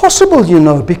it's possible, you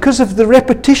know, because of the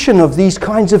repetition of these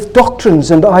kinds of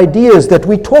doctrines and ideas that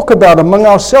we talk about among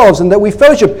ourselves and that we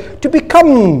fellowship, to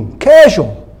become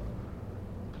casual,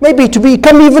 maybe to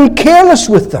become even careless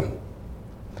with them.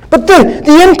 But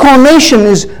the incarnation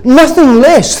is nothing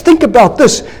less. Think about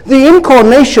this. The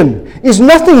incarnation is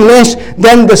nothing less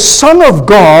than the Son of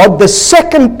God, the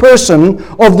second person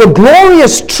of the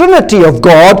glorious Trinity of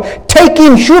God,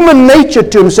 taking human nature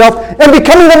to himself and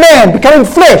becoming a man, becoming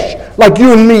flesh, like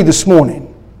you and me this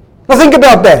morning. Now think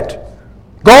about that.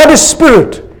 God is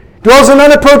spirit, dwells in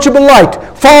unapproachable light,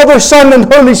 Father, Son,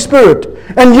 and Holy Spirit.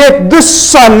 And yet this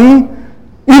Son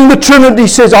in the Trinity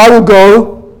says, I will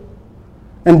go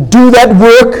and do that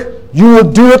work. You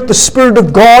will do it, the Spirit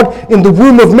of God in the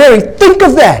womb of Mary. Think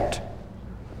of that.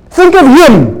 Think of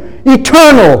Him,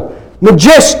 eternal,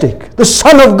 majestic, the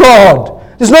Son of God.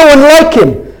 There's no one like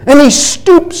Him. And He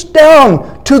stoops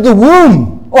down to the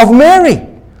womb of Mary,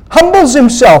 humbles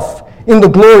Himself in the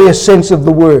glorious sense of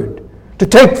the word, to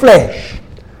take flesh,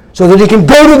 so that He can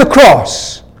go to the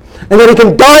cross, and that He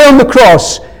can die on the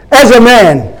cross as a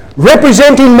man,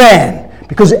 representing man,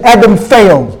 because Adam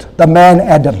failed, the man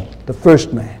Adam, the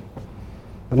first man.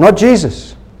 But not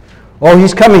Jesus. Oh,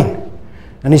 He's coming.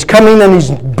 And He's coming, and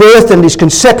His birth and His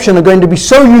conception are going to be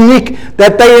so unique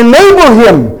that they enable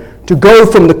Him to go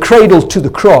from the cradle to the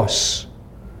cross,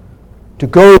 to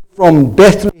go from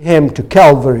Bethlehem to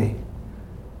Calvary,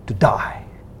 to die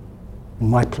in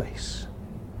my place.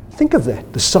 Think of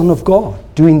that, the Son of God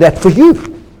doing that for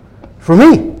you, for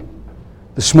me,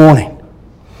 this morning.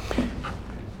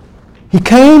 He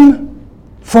came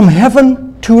from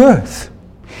heaven to earth.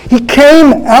 He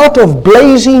came out of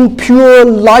blazing, pure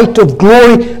light of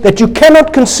glory that you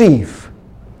cannot conceive.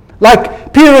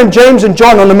 Like Peter and James and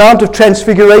John on the Mount of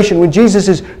Transfiguration, when Jesus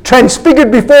is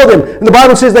transfigured before them. And the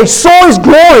Bible says they saw His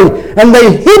glory and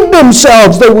they hid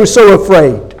themselves. They were so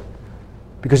afraid,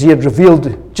 because He had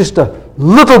revealed just a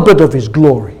little bit of His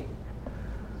glory.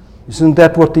 Isn't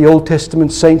that what the Old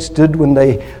Testament saints did when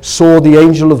they saw the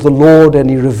angel of the Lord and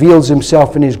He reveals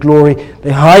Himself in His glory?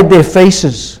 They hide their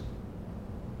faces.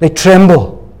 They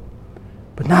tremble.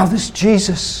 But now this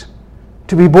Jesus,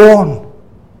 to be born,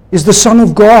 is the Son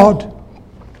of God,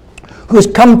 who has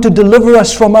come to deliver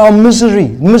us from our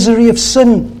misery of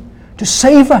sin, to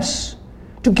save us,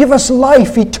 to give us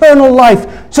life, eternal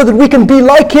life, so that we can be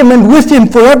like Him and with Him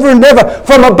forever and ever,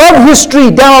 from above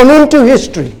history down into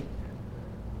history.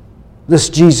 This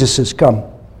Jesus has come.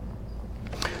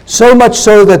 So much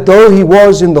so that though He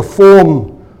was in the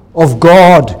form of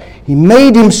God, He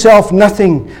made Himself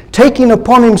nothing, taking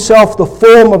upon Himself the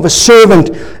form of a servant,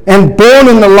 and born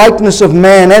in the likeness of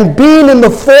man, and being in the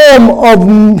form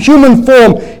of human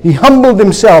form, He humbled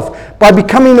Himself by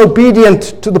becoming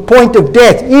obedient to the point of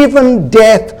death, even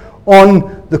death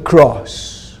on the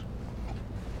cross.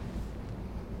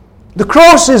 The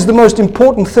cross is the most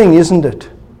important thing, isn't it?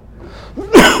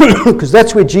 Because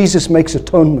that's where Jesus makes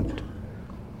atonement.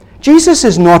 Jesus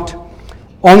is not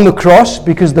on the cross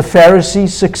because the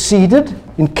Pharisees succeeded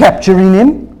in capturing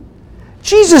Him.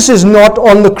 Jesus is not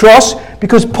on the cross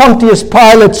because Pontius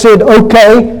Pilate said,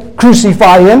 okay,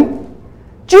 crucify Him.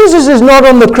 Jesus is not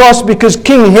on the cross because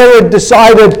King Herod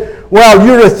decided, well,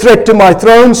 you're a threat to my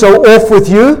throne, so off with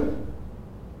you.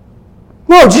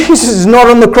 No, Jesus is not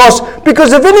on the cross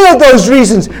because of any of those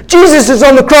reasons. Jesus is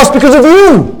on the cross because of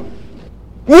you.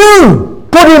 You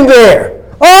put Him there.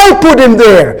 I put Him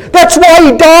there. That's why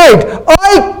He died.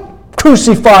 I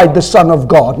crucified the Son of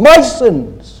God, my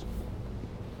sins.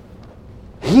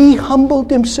 He humbled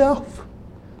Himself.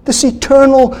 This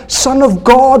eternal Son of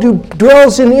God who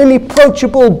dwells in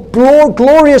inapproachable,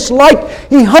 glorious light.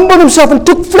 He humbled Himself and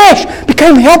took flesh,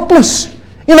 became helpless,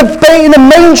 in a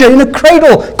manger, in a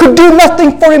cradle, could do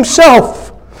nothing for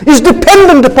Himself. He's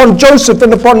dependent upon Joseph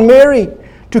and upon Mary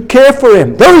to care for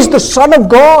Him. Though He's the Son of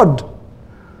God,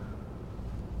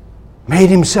 made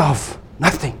Himself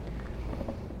nothing.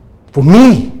 For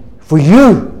me, for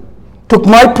you, took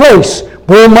my place,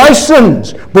 bore my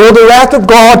sins, bore the wrath of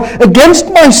God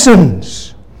against my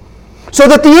sins. So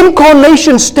that the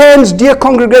Incarnation stands, dear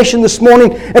congregation, this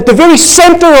morning at the very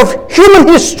center of human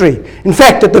history. In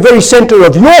fact, at the very center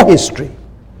of your history,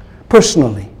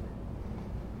 personally.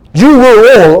 We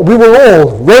will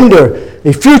all render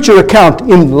a future account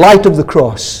in light of the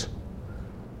cross.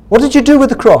 What did you do with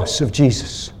the cross of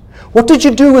Jesus? What did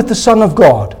you do with the Son of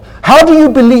God? How do you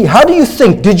believe? How do you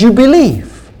think? Did you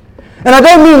believe? And I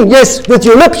don't mean, yes, with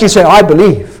your lips you say, I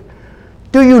believe.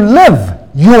 Do you live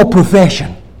your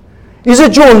profession? Is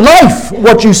it your life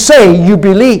what you say you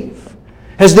believe?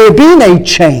 Has there been a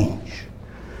change?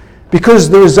 Because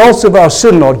the results of our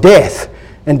sin are death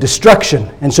and destruction.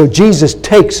 And so Jesus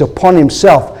takes upon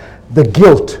Himself the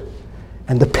guilt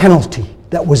and the penalty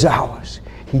that was ours.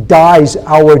 He dies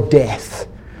our death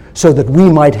so that we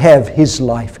might have His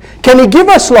life. Can He give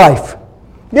us life?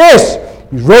 Yes.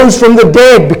 He rose from the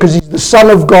dead because He's the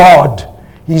Son of God.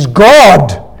 He's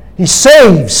God. He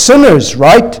saves sinners,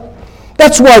 right?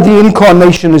 That's why the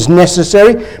Incarnation is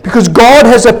necessary, because God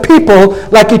has a people,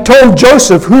 like He told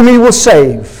Joseph, whom He will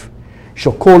save. He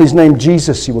shall call His name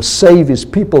Jesus. He will save His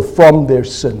people from their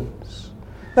sins.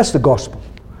 That's the gospel.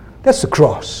 That's the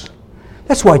cross.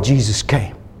 That's why Jesus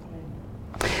came.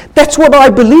 That's what I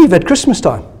believe at Christmas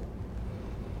time.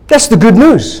 That's the good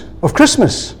news of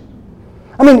Christmas.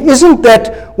 I mean, isn't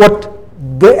that what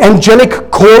the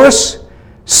angelic chorus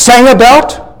sang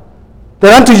about?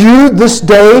 That unto you this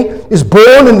day is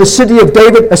born in the city of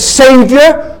David a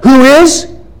Savior who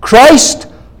is Christ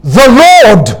the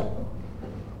Lord.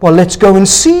 Well, let's go and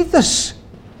see this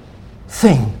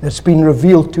thing that's been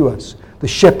revealed to us, the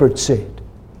shepherd said.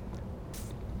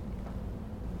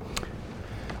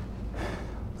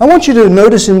 I want you to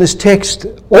notice in this text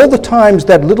all the times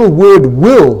that little word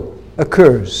will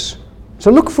occurs. So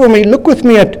look with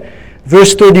me at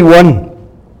verse 31.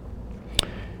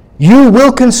 You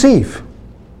will conceive.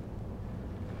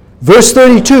 Verse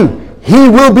 32, he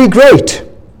will be great.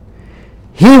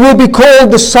 He will be called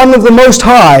the Son of the Most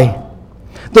High.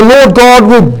 The Lord God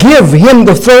will give him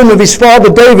the throne of his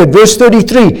father David. Verse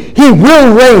 33, he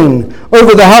will reign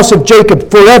over the house of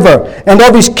Jacob forever, and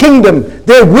of his kingdom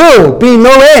there will be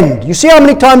no end. You see how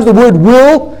many times the word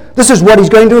will? This is what he's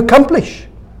going to accomplish.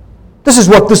 This is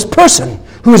what this person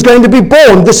who is going to be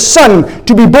born, this son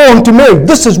to be born to Mary,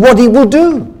 this is what he will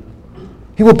do.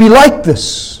 He will be like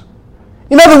this.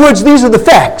 In other words, these are the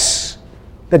facts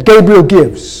that Gabriel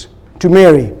gives to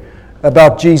Mary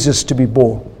about Jesus to be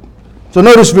born. So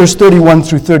notice verse 31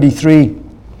 through 33.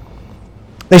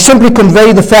 They simply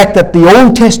convey the fact that the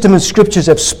Old Testament scriptures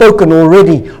have spoken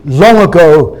already long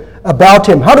ago about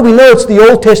him. How do we know it's the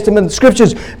Old Testament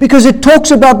scriptures? Because it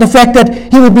talks about the fact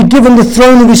that he will be given the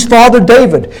throne of his father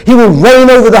David. He will reign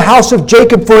over the house of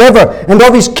Jacob forever, and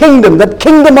of his kingdom. That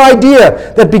kingdom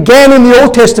idea that began in the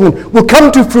Old Testament will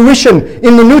come to fruition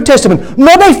in the New Testament.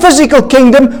 Not a physical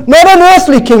kingdom, not an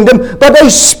earthly kingdom, but a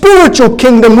spiritual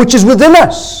kingdom which is within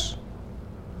us.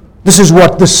 This is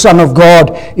what the Son of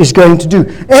God is going to do.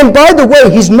 And by the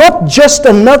way, he's not just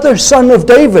another son of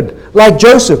David, like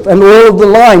Joseph and all of the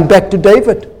line back to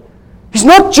David. He's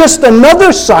not just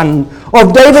another son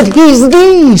of David, he's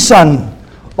the Son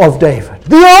of David.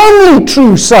 The only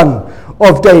true Son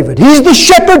of David. He's the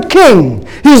shepherd king.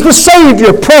 He's the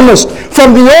Savior promised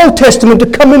from the Old Testament to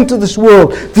come into this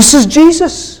world. This is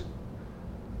Jesus.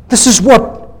 This is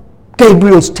what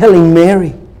Gabriel's telling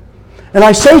Mary. And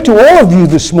I say to all of you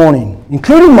this morning,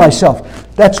 including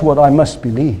myself, that's what I must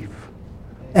believe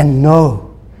and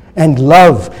know and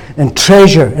love and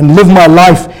treasure and live my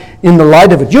life in the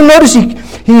light of it. You'll notice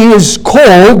he is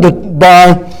called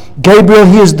by Gabriel,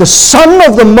 he is the Son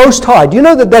of the Most High. Do you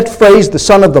know that phrase, the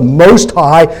Son of the Most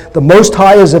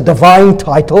High is a divine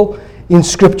title in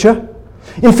Scripture?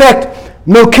 In fact,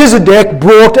 Melchizedek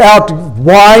brought out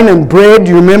wine and bread.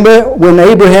 You remember when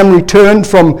Abraham returned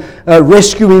from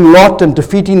rescuing Lot and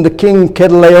defeating the king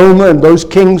Chedorlaomer and those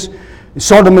kings,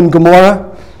 Sodom and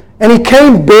Gomorrah. And he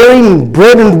came bearing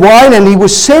bread and wine, and he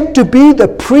was said to be the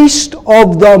priest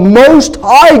of the Most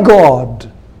High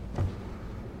God.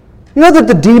 You know that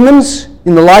the demons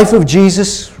in the life of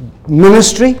Jesus'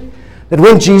 ministry, that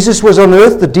when Jesus was on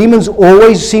earth, the demons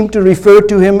always seemed to refer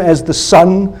to him as the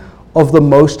Son of the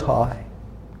Most High.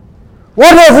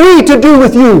 What have we to do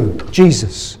with you,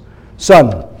 Jesus,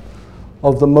 Son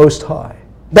of the Most High?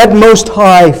 That Most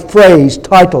High phrase,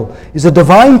 title, is a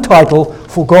divine title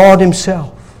for God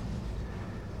himself.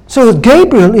 So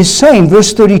Gabriel is saying,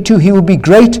 verse 32, he will be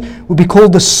great, will be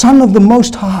called the Son of the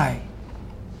Most High.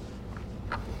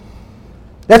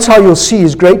 That's how you'll see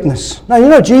his greatness. Now, you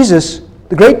know, Jesus,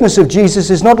 the greatness of Jesus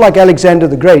is not like Alexander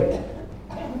the Great.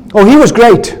 Oh, he was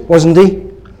great, wasn't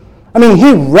he? I mean,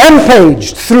 he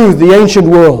rampaged through the ancient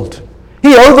world.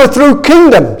 He overthrew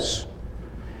kingdoms.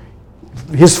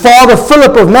 His father,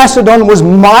 Philip of Macedon, was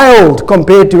mild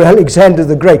compared to Alexander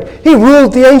the Great. He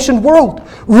ruled the ancient world,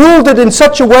 ruled it in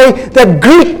such a way that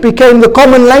Greek became the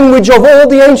common language of all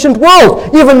the ancient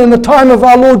world, even in the time of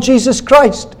our Lord Jesus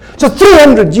Christ. So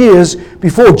 300 years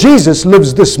before Jesus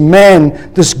lives this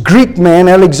man, this Greek man,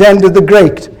 Alexander the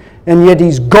Great, and yet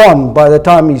he's gone by the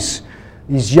time he's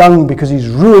young because he's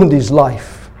ruined his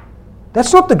life.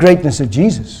 That's not the greatness of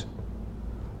Jesus.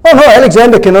 Oh no,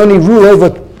 Alexander can only rule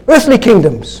over earthly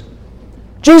kingdoms.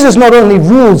 Jesus not only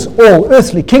rules all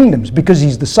earthly kingdoms because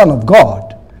he's the Son of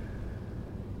God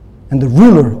and the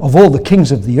ruler of all the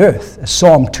kings of the earth, as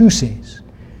Psalm 2 says,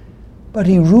 but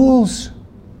he rules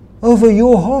over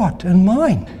your heart and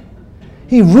mine.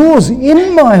 He rules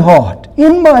in my heart,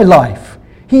 in my life.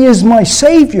 He is my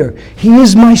Savior. He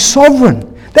is my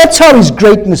sovereign. That's how his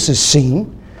greatness is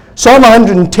seen. Psalm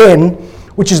 110,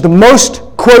 which is the most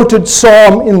quoted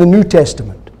psalm in the New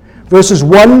Testament, verses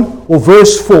 1 or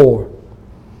verse 4.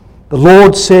 The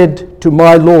Lord said to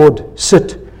my Lord,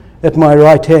 sit at my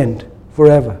right hand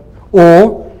forever.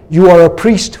 Or, you are a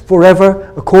priest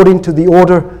forever according to the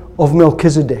order of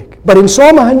Melchizedek. But in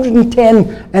Psalm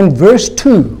 110 and verse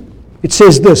 2, It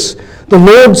says this, "The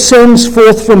Lord sends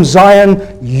forth from Zion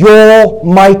your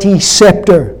mighty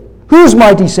scepter." Whose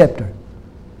mighty scepter?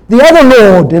 The other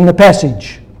Lord in the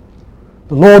passage.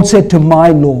 The Lord said to my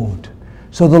Lord.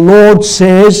 So the Lord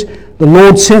says, the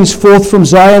Lord sends forth from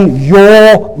Zion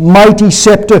your mighty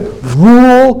scepter.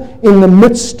 Rule in the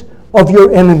midst of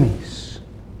your enemies.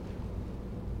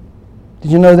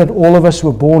 Did you know that all of us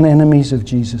were born enemies of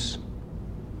Jesus?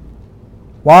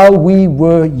 While we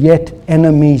were yet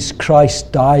enemies,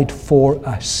 Christ died for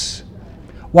us.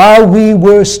 While we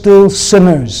were still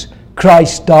sinners,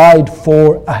 Christ died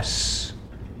for us.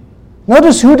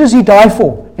 Notice, who does he die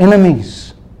for?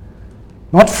 Enemies.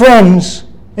 Not friends,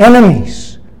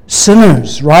 enemies.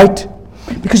 Sinners, right?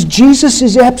 Because Jesus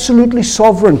is absolutely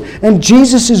sovereign, and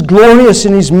Jesus is glorious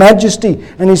in his majesty,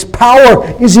 and his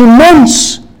power is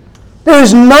immense. There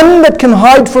is none that can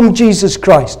hide from Jesus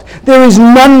Christ. There is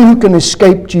none who can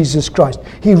escape Jesus Christ.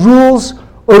 He rules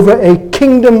over a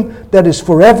kingdom that is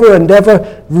forever and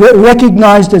ever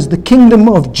recognized as the kingdom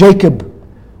of Jacob,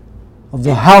 of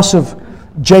the house of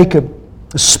Jacob,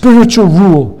 a spiritual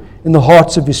rule in the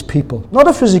hearts of his people, not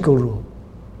a physical rule.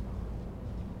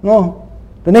 No.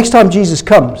 The next time Jesus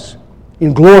comes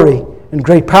in glory and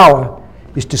great power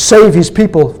is to save his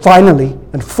people finally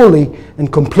and fully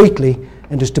and completely,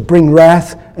 and is to bring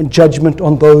wrath and judgment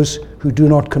on those who do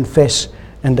not confess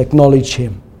and acknowledge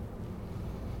him.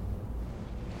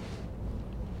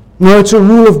 No, it's a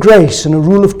rule of grace and a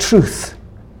rule of truth.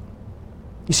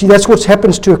 You see, that's what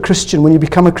happens to a Christian. When you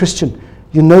become a Christian,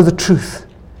 you know the truth.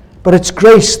 But it's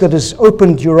grace that has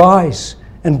opened your eyes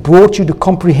and brought you to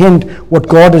comprehend what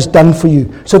God has done for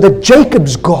you. So that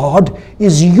Jacob's God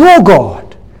is your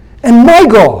God and my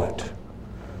God.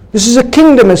 This is a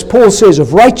kingdom, as Paul says,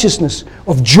 of righteousness,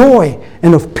 of joy,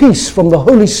 and of peace from the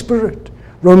Holy Spirit.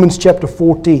 Romans chapter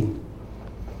 14.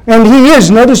 And he is,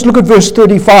 notice, look at verse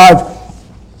 35.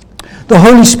 The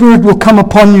Holy Spirit will come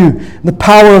upon you. The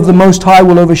power of the Most High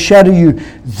will overshadow you.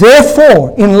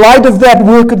 Therefore, in light of that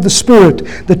work of the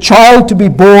Spirit, the child to be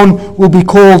born will be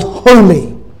called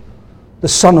holy, the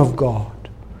Son of God.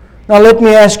 Now let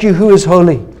me ask you, who is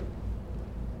holy?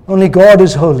 Only God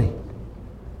is holy.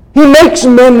 He makes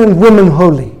men and women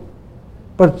holy,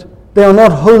 but they are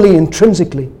not holy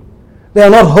intrinsically. They are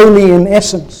not holy in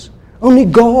essence. Only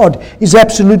God is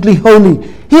absolutely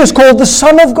holy. He is called the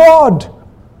Son of God,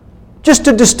 just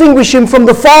to distinguish him from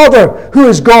the Father, who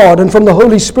is God, and from the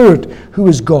Holy Spirit, who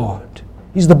is God.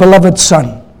 He's the beloved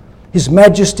Son. His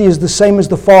majesty is the same as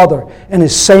the Father, and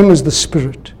is same as the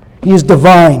Spirit. He is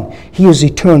divine. He is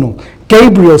eternal.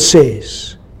 Gabriel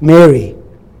says, Mary,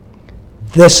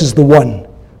 this is the one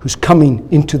who's coming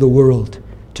into the world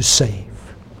to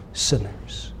save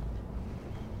sinners.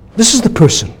 This is the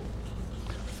person.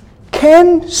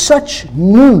 Can such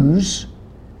news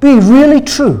be really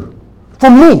true for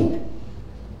me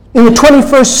in the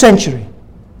 21st century?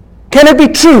 Can it be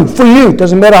true for you?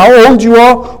 Doesn't matter how old you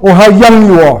are or how young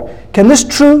you are. Can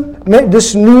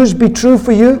this news be true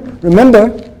for you?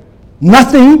 Remember,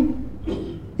 nothing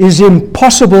is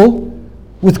impossible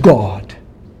with God.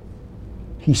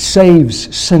 He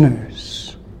saves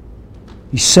sinners.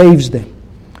 He saves them.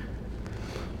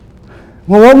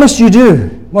 Well, what must you do?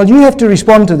 Well, you have to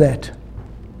respond to that.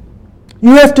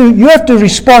 You have to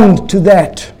respond to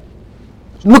that.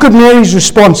 Look at Mary's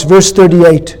response, verse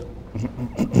 38.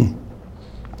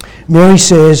 Mary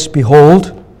says,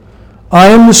 "Behold, I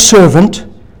am the servant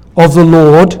of the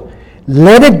Lord.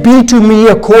 Let it be to me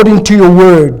according to your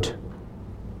word."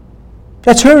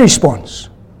 That's her response.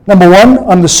 Number one,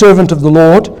 I'm the servant of the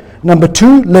Lord. Number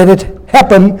two, let it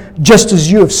happen just as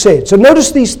you have said. So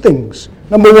notice these things.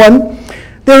 Number one,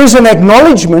 there is an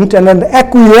acknowledgement and an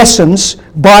acquiescence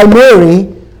by Mary.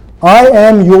 I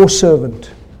am your servant.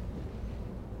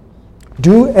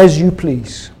 Do as you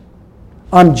please.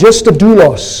 I'm just a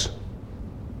doulos.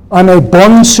 I'm a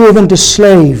bondservant, a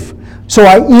slave. So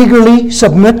I eagerly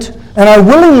submit, and I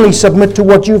willingly submit to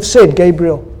what you've said,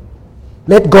 Gabriel.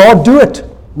 Let God do it,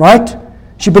 right?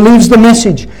 She believes the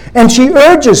message. And she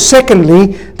urges,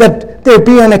 secondly, that there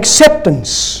be an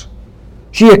acceptance.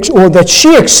 That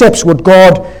she accepts what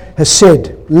God has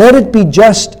said. Let it be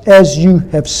just as you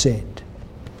have said.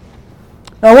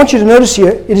 Now I want you to notice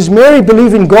here, it is Mary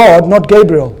believing God, not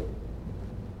Gabriel.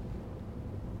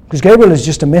 Because Gabriel is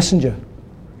just a messenger.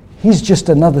 He's just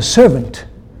another servant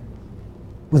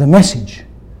with a message.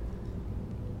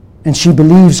 And she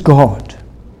believes God.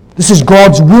 This is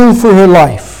God's will for her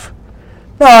life.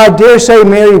 Now, I dare say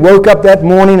Mary woke up that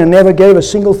morning and never gave a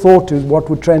single thought to what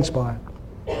would transpire.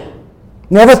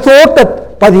 Never thought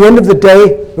that by the end of the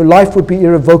day, her life would be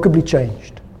irrevocably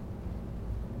changed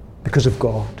because of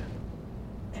God.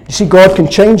 You see, God can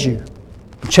change you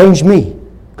Change me.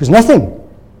 Because nothing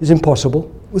is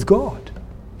impossible with God.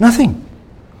 Nothing.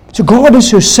 So God is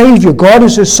her Savior. God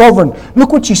is her sovereign.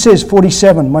 Look what she says,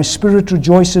 47. My spirit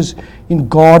rejoices in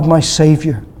God, my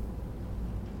Savior.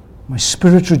 My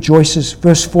spirit rejoices.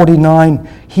 Verse 49.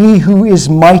 He who is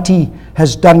mighty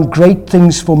has done great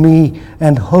things for me,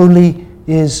 and holy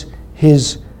is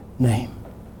his name.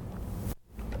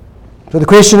 So the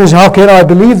question is, how can I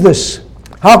believe this?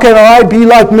 How can I be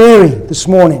like Mary this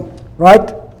morning?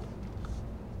 Right?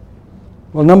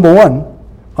 Well, number one,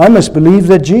 I must believe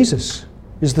that Jesus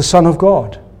is the Son of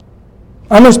God.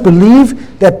 I must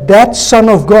believe that that Son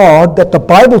of God that the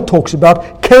Bible talks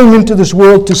about came into this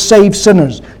world to save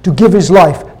sinners, to give his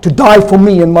life, to die for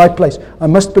me in my place. I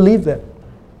must believe that.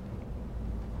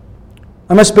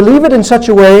 I must believe it in such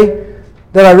a way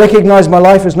that I recognize my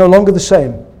life is no longer the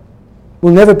same.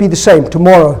 Will never be the same.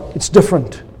 Tomorrow, it's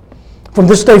different. From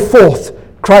this day forth,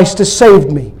 Christ has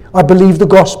saved me. I believe the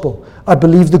gospel. I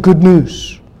believe the good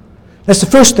news. That's the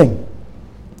first thing.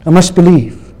 I must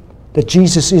believe that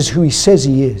Jesus is who he says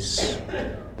he is.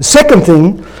 The second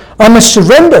thing, I must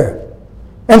surrender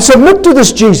and submit to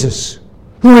this Jesus.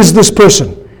 Who is this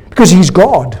person? Because he's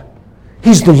God.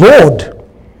 He's the Lord.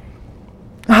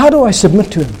 Now, how do I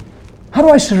submit to him? How do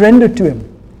I surrender to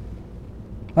him?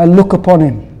 I look upon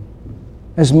him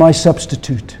as my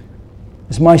substitute,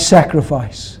 as my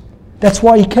sacrifice. That's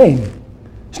why he came.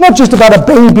 It's not just about a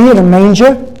baby in a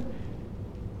manger.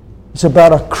 It's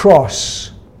about a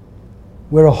cross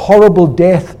where a horrible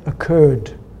death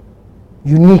occurred.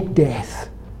 Unique death.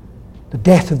 The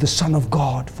death of the Son of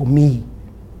God for me.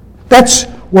 That's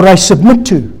what I submit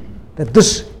to. That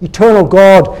this eternal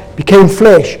God became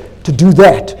flesh to do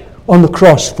that on the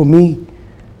cross for me.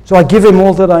 So I give him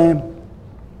all that I am.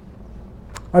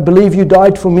 I believe you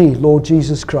died for me, Lord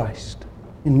Jesus Christ,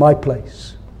 in my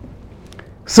place.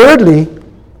 Thirdly,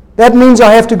 that means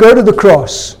I have to go to the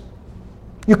cross.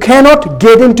 You cannot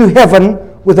get into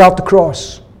heaven without the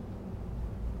cross.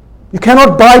 You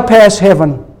cannot bypass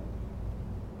heaven.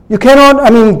 You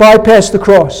cannot, bypass the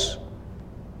cross.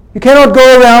 You cannot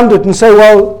go around it and say,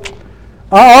 well,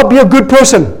 I'll be a good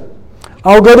person.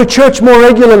 I'll go to church more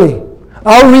regularly.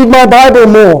 I'll read my Bible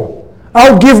more.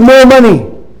 I'll give more money.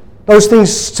 Those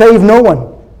things save no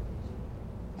one.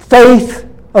 Faith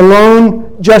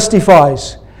alone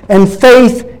justifies. And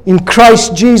faith in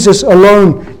Christ Jesus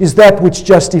alone is that which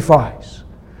justifies.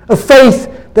 A faith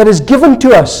that is given to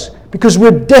us because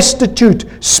we're destitute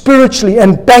spiritually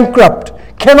and bankrupt,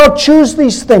 cannot choose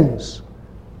these things.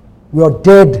 We are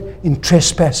dead in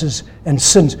trespasses and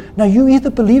sins. Now you either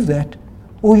believe that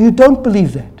or you don't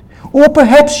believe that. Or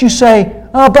perhaps you say,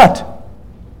 but.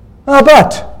 There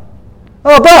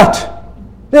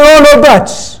are no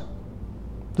buts.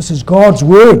 This is God's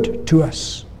word to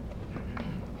us.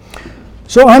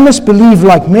 So I must believe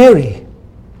like Mary.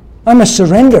 I must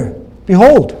surrender.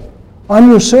 Behold, I'm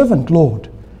your servant, Lord.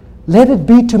 Let it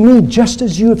be to me just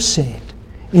as you have said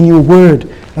in your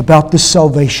word about this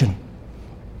salvation.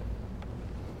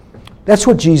 That's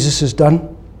what Jesus has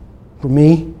done for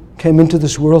me. Came into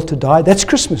this world to die. That's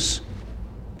Christmas.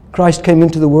 Christ came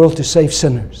into the world to save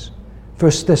sinners.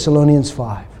 1 Thessalonians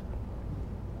 5.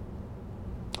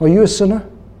 Are you a sinner?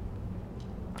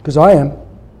 Because I am.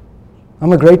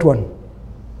 I'm a great one.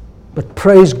 But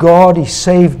praise God, he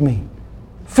saved me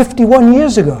 51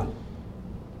 years ago.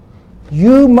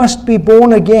 You must be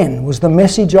born again was the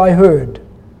message I heard.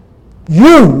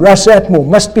 You, Russ Atmore,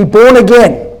 must be born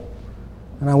again.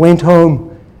 And I went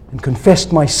home and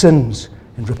confessed my sins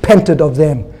and repented of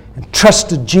them and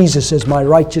trusted Jesus as my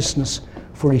righteousness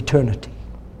for eternity.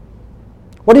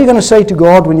 What are you going to say to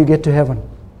God when you get to heaven?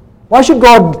 Why should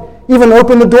God even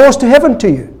open the doors to heaven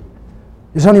to you?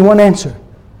 There's only one answer.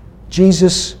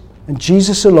 Jesus and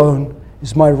Jesus alone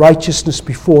is my righteousness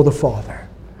before the Father.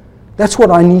 That's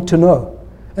what I need to know.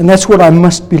 And that's what I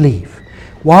must believe.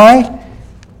 Why?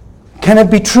 Can it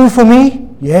be true for me?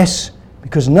 Yes,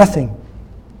 because nothing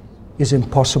is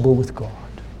impossible with God.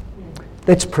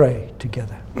 Let's pray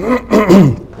together.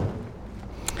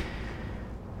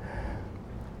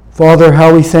 Father,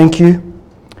 how we thank you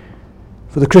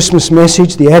for the Christmas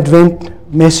message, the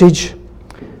Advent message,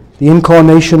 the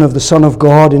incarnation of the Son of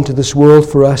God into this world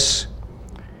for us.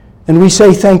 And we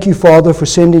say thank you, Father, for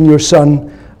sending your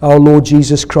Son, our Lord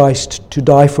Jesus Christ, to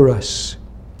die for us.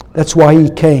 That's why he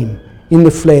came in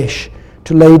the flesh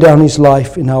to lay down his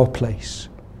life in our place.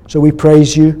 So we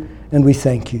praise you and we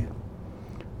thank you.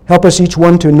 Help us each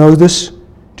one to know this,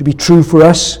 to be true for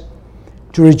us,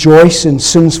 to rejoice in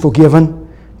sins forgiven,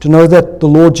 to know that the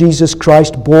Lord Jesus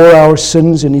Christ bore our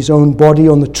sins in his own body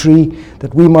on the tree,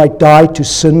 that we might die to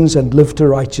sins and live to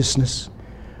righteousness.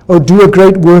 Oh, do a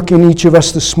great work in each of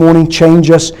us this morning. Change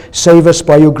us, save us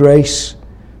by your grace,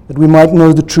 that we might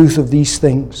know the truth of these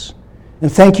things.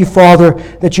 And thank you, Father,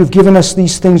 that you've given us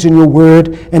these things in your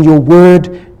word, and your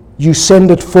word, you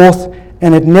send it forth,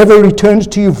 and it never returns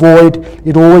to you void.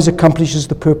 It always accomplishes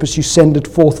the purpose you send it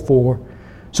forth for.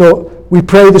 So we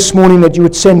pray this morning that you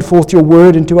would send forth your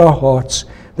word into our hearts,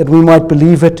 that we might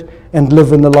believe it and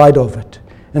live in the light of it.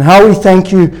 And how we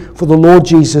thank you for the Lord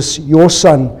Jesus, your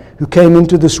Son, who came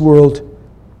into this world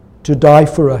to die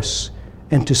for us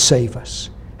and to save us.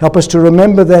 Help us to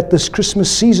remember that this Christmas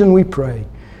season, we pray.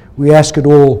 We ask it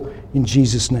all in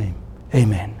Jesus' name.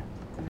 Amen.